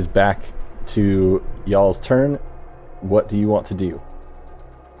it is back to y'all's turn. What do you want to do?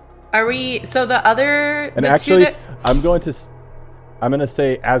 Are we? So the other. And actually, I'm going to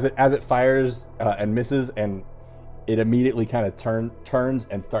say as it fires and misses, and it immediately kind of turns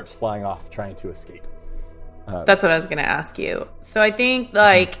and starts flying off, trying to escape. That's what I was going to ask you. So I think,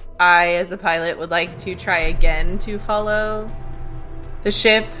 like, I, as the pilot, would like to try again to follow the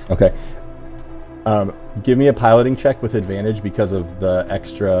ship. Okay. Give me a piloting check with advantage because of the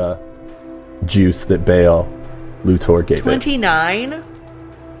extra juice that Baal Luthor gave 29? it.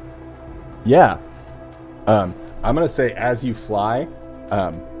 Yeah. I'm going to say as you fly,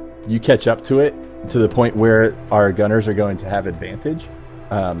 you catch up to it to the point where our gunners are going to have advantage.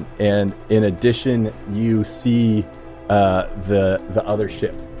 And in addition, you see the other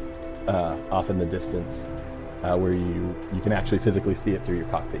ship off in the distance, where you can actually physically see it through your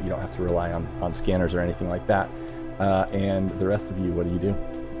cockpit. You don't have to rely on scanners or anything like that. And the rest of you, what do you do?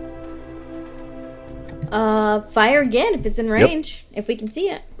 Fire again if it's in range, if we can see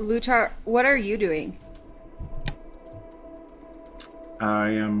it. Luthor, what are you doing? I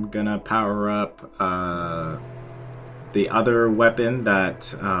am gonna power up the other weapon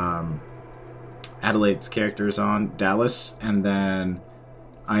that Adelaide's character is on, Dallas, and then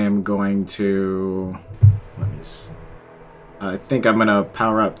I am going to... I think I'm gonna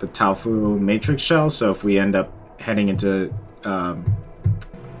power up the Talfu Matrix Shell, so if we end up heading into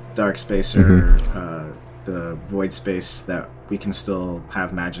dark space or the void space, that we can still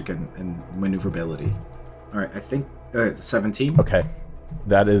have magic and maneuverability. All right, I think it's 17. Okay,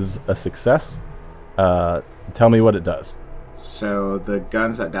 that is a success. Tell me what it does. So the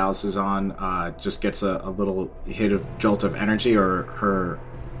guns that Dallas is on just gets a little jolt of energy, or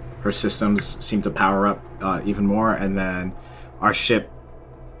her systems seem to power up even more, and then our ship,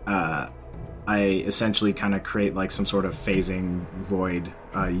 I essentially kind of create like some sort of phasing void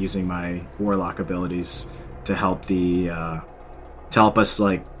using my warlock abilities to help us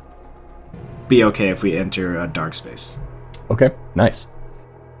like be okay if we enter a dark space. Okay, nice.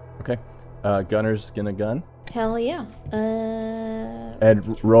 Okay, Gunner's gonna gun. Hell yeah.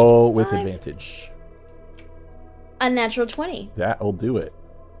 And roll with advantage. A natural 20. That'll do it.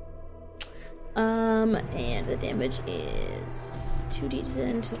 And the damage is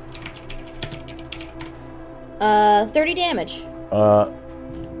 2d10 to 30 damage.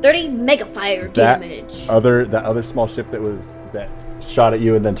 30 mega fire damage. That other small ship that shot at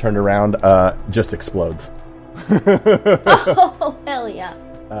you and then turned around just explodes. Oh, hell yeah.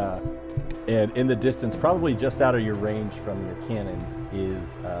 And in the distance, probably just out of your range from your cannons,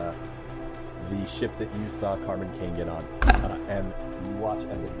 is the ship that you saw Carmen Kane get on. And you watch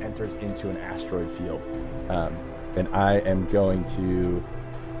as it enters into an asteroid field. And I am going to...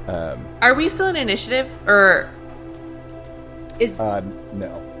 Are we still in initiative? Or...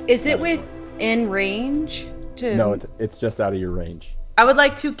 No. Is it within range? No, it's just out of your range. I would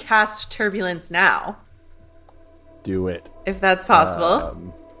like to cast Turbulence now. Do it. If that's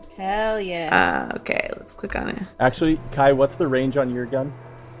possible. Hell yeah. Okay, let's click on it. Actually, Kai, what's the range on your gun?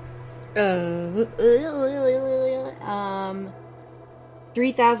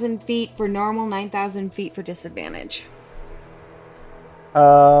 3,000 feet for normal, 9,000 feet for disadvantage.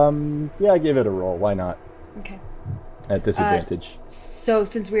 Yeah, give it a roll. Why not? Okay. At disadvantage. So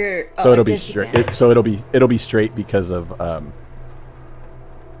since we're it'll be straight. It'll be straight because of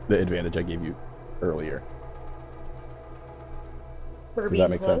the advantage I gave you earlier. Does that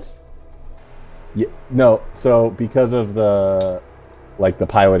make sense? Yeah. No. So because of the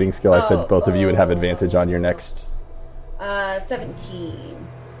piloting skill, I said both of you would have advantage on your next. 17.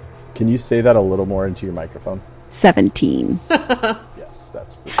 Can you say that a little more into your microphone? 17. Yes,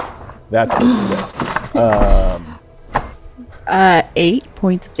 that's the step. 8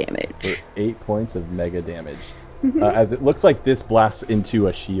 points of damage. For 8 points of mega damage. As it looks like this blasts into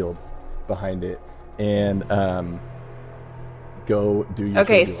a shield behind it, and go do your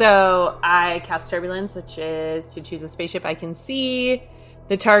turbulence. So I cast Turbulence, which is to choose a spaceship I can see.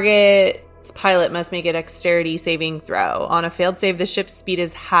 The target Its pilot must make a dexterity saving throw. On a failed save, the ship's speed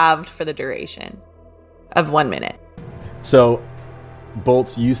is halved for the duration of 1 minute. So,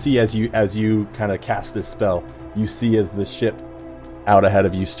 Bolts, you see as you kind of cast this spell, you see as the ship out ahead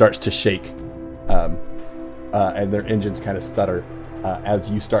of you starts to shake, and their engines kind of stutter as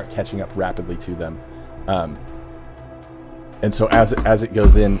you start catching up rapidly to them. And so as it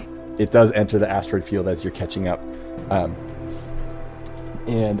goes in, it does enter the asteroid field as you're catching up.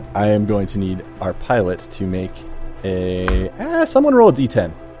 And I am going to need our pilot to make someone roll a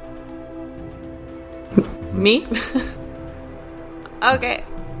d10. Me? Okay.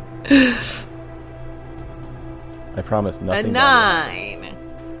 I promise nothing. A 9.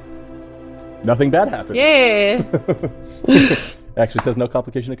 Nothing bad happens. Yeah. Actually says no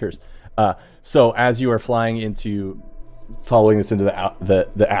complication occurs. So as you are following this into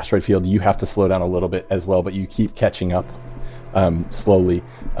the asteroid field, you have to slow down a little bit as well, but you keep catching up slowly.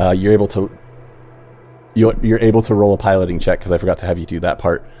 You're able to roll a piloting check because I forgot to have you do that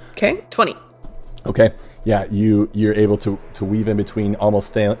part. Okay, 20. Okay, yeah, you're able to weave in between, almost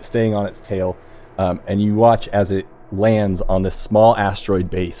staying on its tail, and you watch as it lands on this small asteroid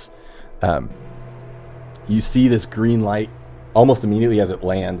base. You see this green light almost immediately as it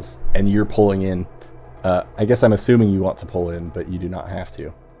lands, and you're pulling in. I guess I'm assuming you want to pull in, but you do not have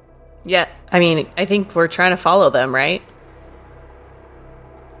to. Yeah, I mean, I think we're trying to follow them, right?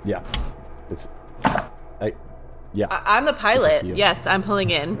 Yeah, I'm the pilot. Yes, I'm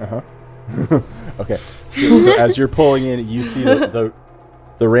pulling in. Uh-huh. Okay, so as you're pulling in, you see the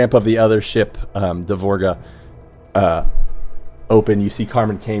ramp of the other ship, the Vorga, open. You see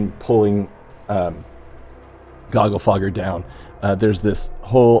Carmen Kane pulling Gogglefogger down. There's this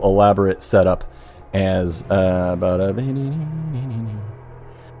whole elaborate setup as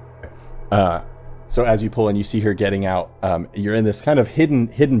so as you pull in, you see her getting out. You're in this kind of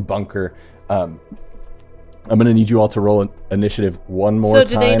hidden bunker. I'm going to need you all to roll an initiative one more time.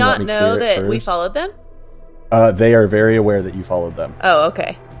 So do they not know that we followed them? They are very aware that you followed them. Oh,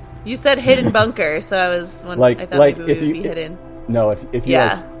 okay. You said hidden bunker, so I thought maybe we would be hidden. No, if you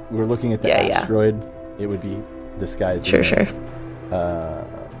were looking at the asteroid, it would be disguised. Sure.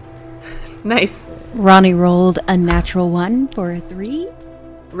 Nice. Ronnie rolled a natural 1 for a 3.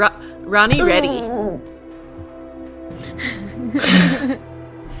 Ronnie ready.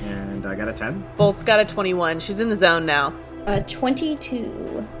 And I got a 10. Bolt's got a 21. She's in the zone now.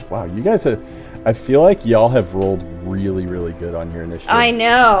 22. Wow, you guys have... I feel like y'all have rolled really, really good on your initiative. I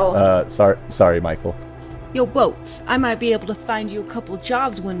know. Sorry, Michael. Yo, Boats, I might be able to find you a couple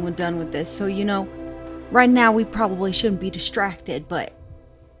jobs when we're done with this, so right now we probably shouldn't be distracted, but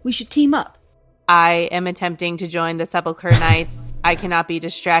we should team up. I am attempting to join the Sepulchre Knights. I cannot be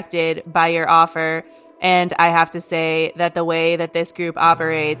distracted by your offer, and I have to say that the way that this group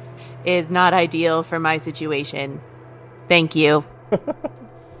operates is not ideal for my situation. Thank you.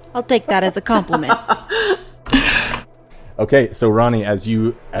 I'll take that as a compliment. Okay, so Ronnie, as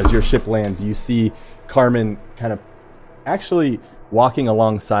your ship lands, you see Carmen kind of actually walking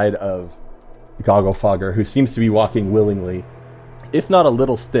alongside of Gogglefogger, who seems to be walking willingly, if not a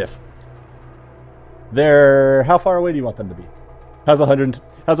little stiff. How far away do you want them to be? How's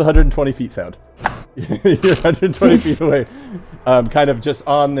 120 feet sound? You're 120 feet away. Kind of just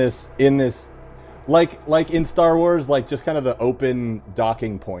in this, like in Star Wars, like just kind of the open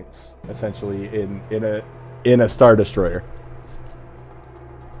docking points, essentially, in a Star Destroyer.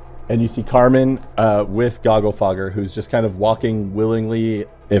 And you see Carmen with Gogglefogger, who's just kind of walking willingly,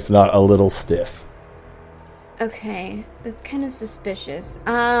 if not a little stiff. Okay, that's kind of suspicious.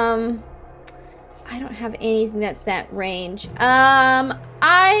 I don't have anything that's that range.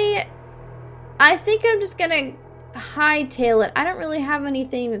 I think I'm just gonna hightail it. I don't really have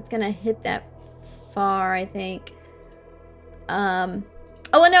anything that's gonna hit that far, I think. Oh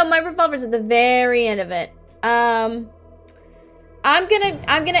no, my revolver's at the very end of it. I'm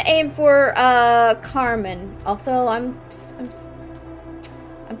gonna aim for Carmen. Although I'm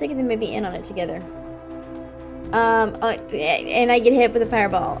thinking they may be in on it together. And I get hit with a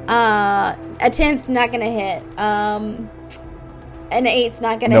fireball. A 10's not gonna hit. An 8's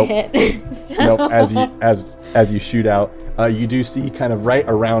not gonna hit. So. Nope. As you shoot out, you do see kind of right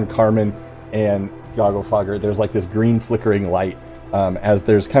around Carmen and Gogglefogger, there's like this green flickering light. As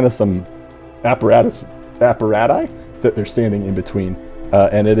there's kind of some apparati that they're standing in between,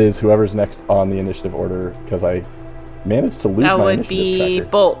 and it is whoever's next on the initiative order, because I managed to lose my initiative tracker. That would be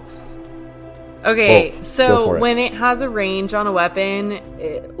Bolts. Okay, so when it has a range on a weapon,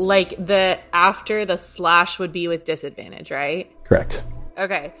 after the slash would be with disadvantage, right? Correct.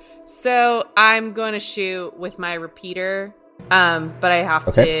 Okay, so I'm going to shoot with my repeater But I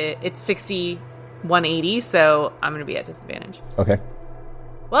have to. It's 60, 180, so I'm going to be at disadvantage. Okay.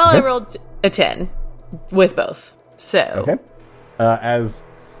 Well, I rolled a 10 with both. So okay. As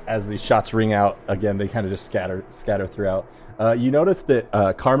these shots ring out again, they kind of just scatter throughout. You notice that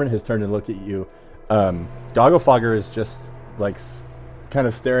Carmen has turned and looked at you. Gogglefogger is just like kind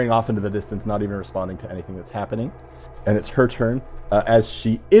of staring off into the distance, not even responding to anything that's happening. And it's her turn. As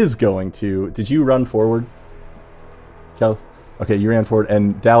she is going to... Did you run forward, Kels? Okay, you ran forward.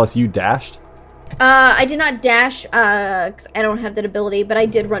 And Dallas, you dashed? I did not dash, 'cause I don't have that ability, but I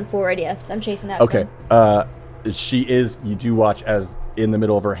did run forward, yes. I'm chasing after Okay. She is... You do watch as in the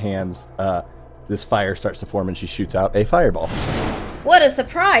middle of her hands, this fire starts to form and she shoots out a fireball. What a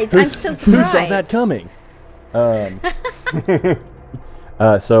surprise! I'm so surprised. Who saw that coming?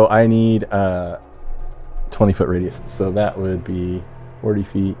 So I need 20-foot radius. So that would be 40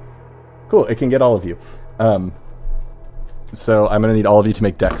 feet. Cool. It can get all of you. So I'm going to need all of you to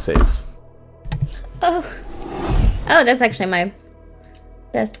make dex saves. Oh, that's actually my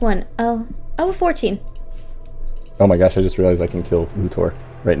best one. Oh, 14. Oh my gosh, I just realized I can kill Luthor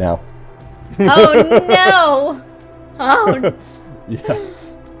right now. Oh no! Oh.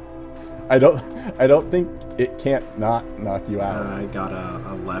 Yes. I don't think it can't not knock you out. I got a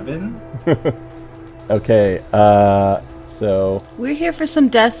 11. Okay, so... We're here for some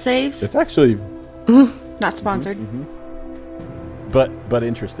death saves. It's actually... Not sponsored. But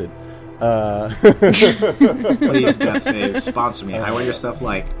interested. Please, death save. Sponsor me. I wear your stuff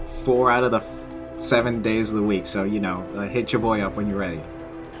like 4 out of the 7 days of the week, so, hit your boy up when you're ready.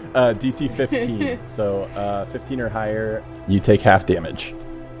 DC 15. So 15 or higher, you take half damage.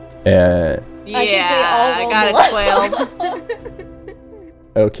 I got a 12.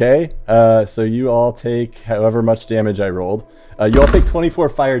 Okay, so you all take however much damage I rolled. You all take 24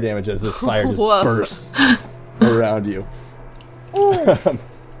 fire damage as this fire just bursts around you.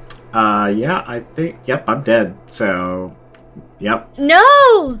 I think, I'm dead. So, yep.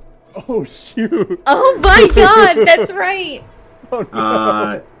 No! Oh, shoot. Oh my god, that's right. Oh,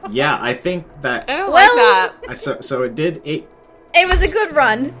 no. I think that... I don't like that. So it did 8... It was a good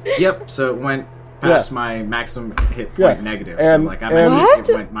run. Yep, so it went past my maximum hit point negative. So, it went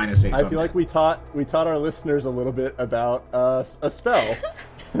 -8. I feel like we taught our listeners a little bit about a spell.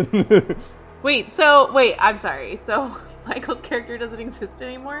 I'm sorry. So Michael's character doesn't exist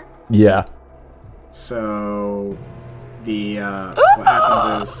anymore? Yeah. So what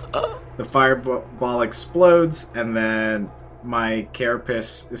happens is the fireball explodes, and then my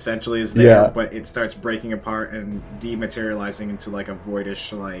carapace essentially is there, but it starts breaking apart and dematerializing into like a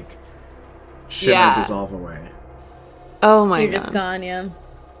voidish shimmer dissolve away. Oh my god. You're just gone, yeah.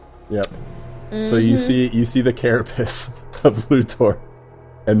 Yep. Mm-hmm. So you see the carapace of Luthor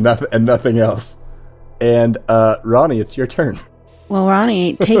and nothing else. And Ronnie, it's your turn. Well, Ronnie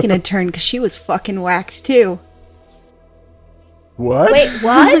ain't taking a turn because she was fucking whacked too. What? Wait,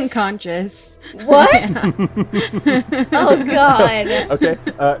 what? Unconscious. What? Oh god. Okay,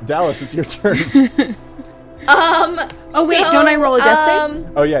 Dallas, it's your turn. Oh wait, don't I roll a death save?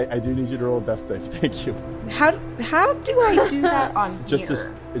 Oh yeah, I do need you to roll a death save. Thank you. How do I do that on just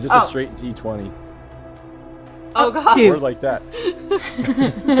here? A straight D20. Oh god. Or like that.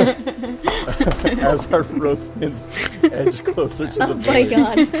 As our Rothians edge closer to the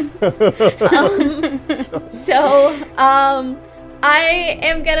I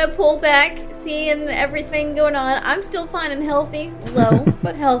am gonna pull back, seeing everything going on. I'm still fine and healthy. Low,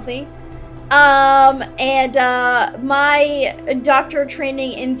 but healthy. And my doctor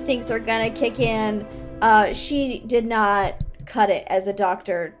training instincts are gonna kick in. She did not cut it as a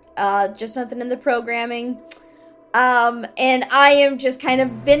doctor. Just something in the programming. And I am just kind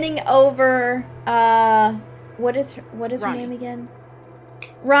of bending over, what is her name again?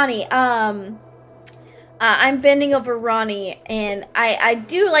 Ronnie. I'm bending over Ronnie, and I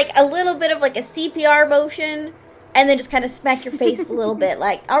do like a little bit of like a CPR motion, and then just kind of smack your face a little bit,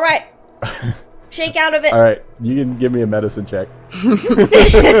 like, all right, shake out of it. All right, you can give me a medicine check.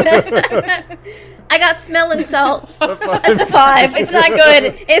 I got smelling salts. That's a 5. It's not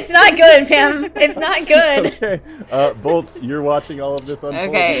good. It's not good, fam. It's not good. Okay, Bolts, you're watching all of this unfold.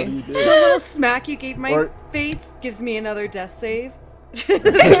 Okay. What do you do? The little smack you gave my face gives me another death save.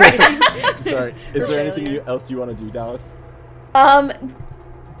 Sorry. Is there anything else you want to do, Dallas?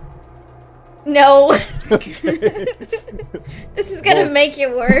 No. This is gonna make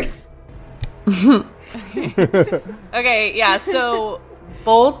it worse. Okay, yeah, so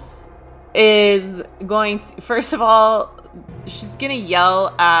Bolts is going to, first of all, she's gonna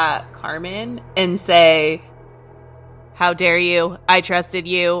yell at Carmen and say, How dare you? I trusted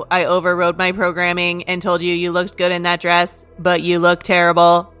you. I overrode my programming and told you looked good in that dress, but you look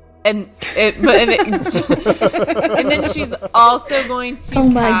terrible. And and then she's also going to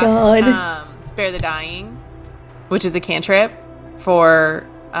cast, Spare the Dying, which is a cantrip for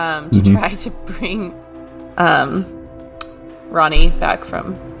to try to bring Ronnie back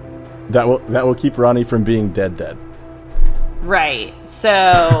from. That will keep Ronnie from being dead. Right.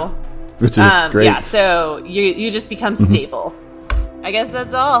 So. Which is great. Yeah. So you just become stable. I guess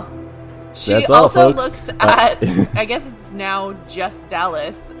that's all. She that's all, also folks. looks at. I guess it's now just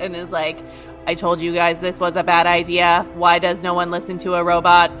Dallas and is like, I told you guys this was a bad idea. Why does no one listen to a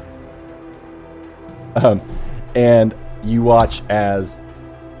robot? And you watch as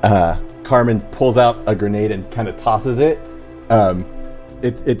Carmen pulls out a grenade and kind of tosses it.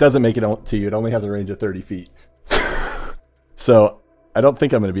 It doesn't make it to you. It only has a range of 30 feet. So I don't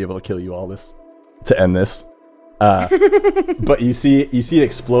think I'm going to be able to kill you all to end this. But you see it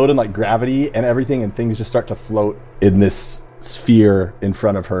explode in like gravity and everything, and things just start to float in this sphere in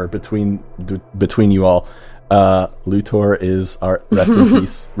front of her between you all. Luthor is our rest in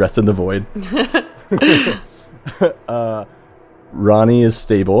peace, rest in the void. Ronnie is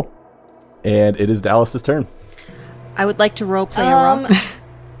stable, and it is Dallas's turn. I would like to roleplay a role.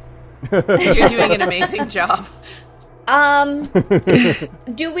 You're doing an amazing job.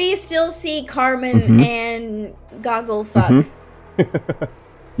 Do we still see Carmen and Goggle fuck?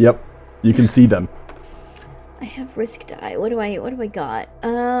 Yep, you can see them. I have risk die. What do I got?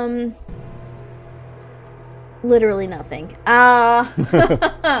 Literally nothing. I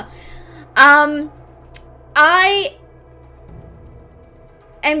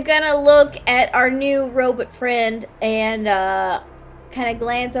am gonna look at our new robot friend and kind of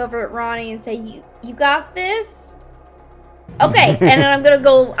glance over at Ronnie and say, "You got this." Okay, and then I'm gonna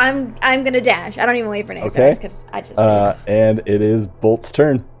go. I'm gonna dash. I don't even wait for an answer. Okay. I just and it is Bolt's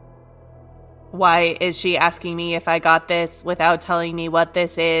turn. Why is she asking me if I got this without telling me what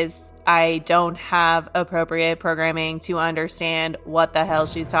this is? I don't have appropriate programming to understand what the hell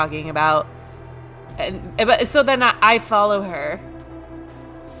she's talking about. But so then I follow her,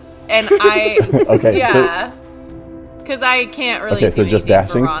 and I okay, yeah. Because I can't really do so just anything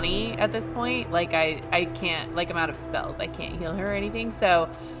dashing? for Ronnie at this point. Like, I can't, like, I'm out of spells. I can't heal her or anything. So,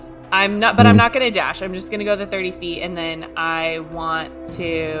 I'm not going to dash. I'm just going to go the 30 feet. And then I want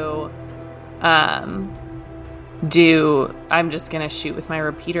to I'm just going to shoot with my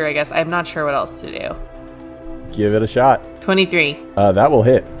repeater, I guess. I'm not sure what else to do. Give it a shot. 23. That will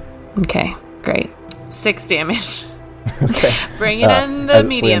hit. Okay, great. 6 damage. Okay. Bring it in the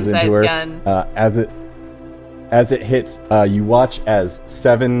medium-sized guns. As it hits, you watch as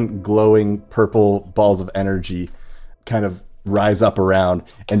 7 glowing purple balls of energy kind of rise up around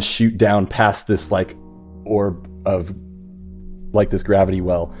and shoot down past this like orb of like this gravity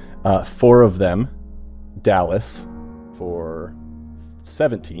well. 4 of them, Dallas, for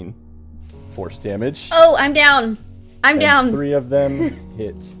 17 force damage. Oh, I'm down. I'm down. 3 of them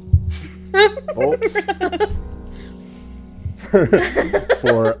hit Bolts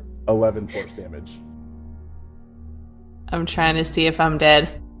for 11 force damage. I'm trying to see if I'm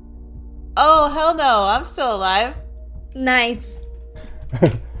dead. Oh, hell no. I'm still alive. Nice.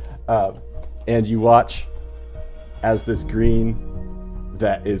 And you watch as this green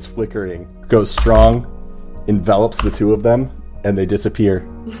that is flickering goes strong, envelops the 2 of them, and they disappear.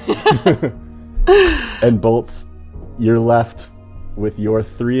 And Bolts, you're left with your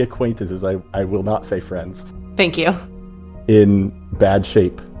 3 acquaintances, I will not say friends. Thank you. In bad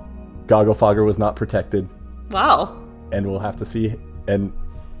shape. Gogglefogger was not protected. Wow. And we'll have to see. And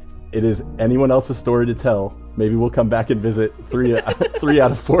it is anyone else's story to tell. Maybe we'll come back and visit 3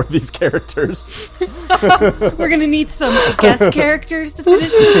 out of 4 of these characters. We're going to need some guest characters to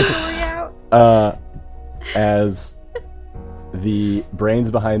finish this story out. As the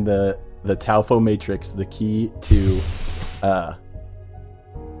brains behind the Taufo Matrix, the key to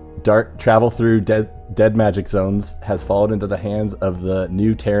travel through dead magic zones, has fallen into the hands of the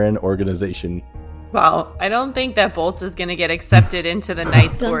new Terran organization. Wow, I don't think that Bolts is going to get accepted into the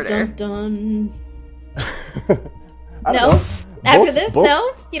Knights Order. Dun. No? Know. After this? Bolts?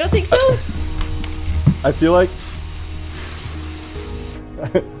 No? You don't think so? I feel like...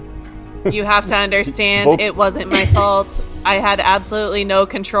 You have to understand, it wasn't my fault. I had absolutely no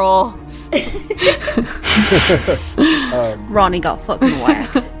control. Ronnie got fucking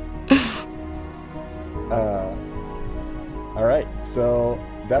whacked. Alright, so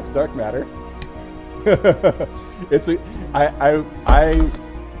that's Dark Matter. I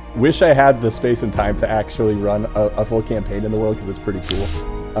wish I had the space and time to actually run a full campaign in the world, because it's pretty cool.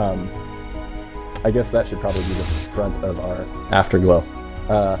 I guess that should probably be the front of our Afterglow.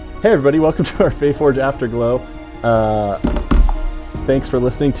 Hey everybody, welcome to our Faeforge Afterglow. Thanks for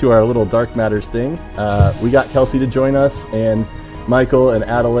listening to our little Dark Matters thing. We got Kelsey to join us, and Michael and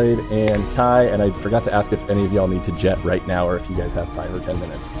Adelaide and Kai, and I forgot to ask if any of y'all need to jet right now or if you guys have 5 or 10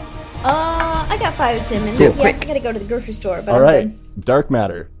 minutes. I got 5 or 10 minutes. Cool. Yeah, I gotta go to the grocery store, but all I'm right, good. Dark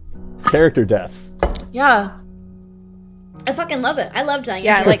Matter. Character deaths. Yeah. I fucking love it. I love dying.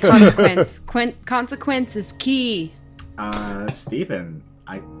 Yeah, I like consequence. Consequence is key. Steven,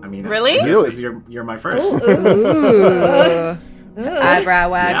 I mean, really? You're my first. Ooh. Eyebrow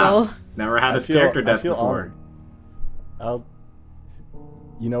waggle. Yeah. Never had a character death before.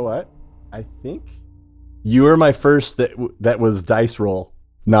 You know what? I think you were my first that was dice roll,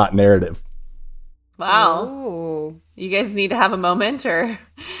 not narrative. Wow. Ooh. You guys need to have a moment, or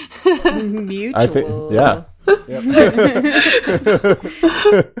mutual? I think, yeah.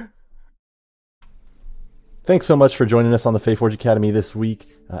 Thanks so much for joining us on the Faeforge Academy this week.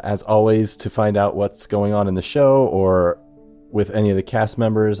 As always, to find out what's going on in the show or with any of the cast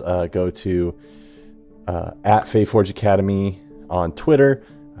members, go to at Faeforge Academy on Twitter.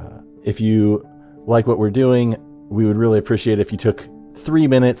 If you like what we're doing, we would really appreciate it if you took 3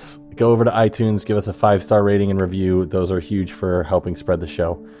 minutes, go over to iTunes, give us a 5-star rating and review. Those are huge for helping spread the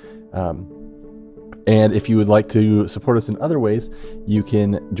show. And if you would like to support us in other ways, you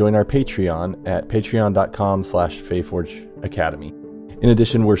can join our Patreon at patreon.com/Faeforge Academy. In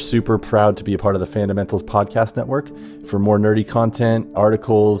addition, we're super proud to be a part of the Fundamentals Podcast Network. For more nerdy content,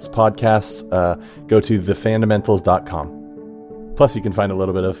 articles, podcasts, go to thefundamentals.com. Plus, you can find a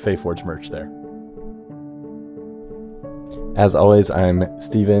little bit of Faeforge merch there. As always, I'm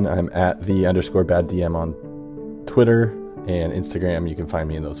Steven. I'm at @the_baddm on Twitter and Instagram. You can find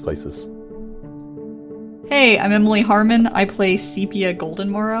me in those places. Hey, I'm Emily Harmon. I play Sepia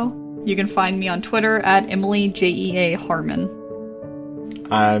Goldenmorrow. You can find me on Twitter at EmilyJEA Harmon.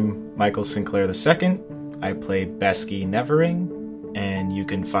 I'm Michael Sinclair II. I play Besky Nevering, and you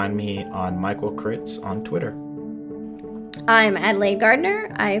can find me on Michael Crits on Twitter. I'm Adelaide Gardner.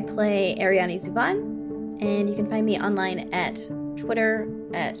 I play Ariane Zuvan, and you can find me online at Twitter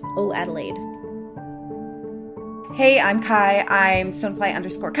at OAdelaide. Hey, I'm Kai. I'm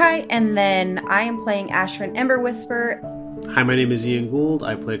Stonefly_Kai, and then I am playing Ashrin Emberwhisper. Hi, my name is Ian Gould.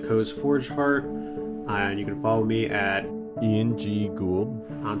 I play Koz Forgeheart, and you can follow me at Ian G. Gould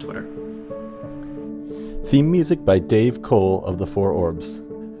on Twitter. Theme music by Dave Cole of the Four Orbs.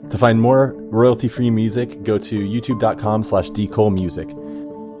 To find more royalty-free music, go to youtube.com/dcolemusic.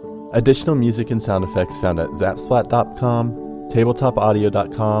 Additional music and sound effects found at zapsplat.com,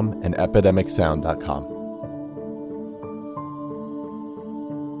 tabletopaudio.com, and epidemicsound.com.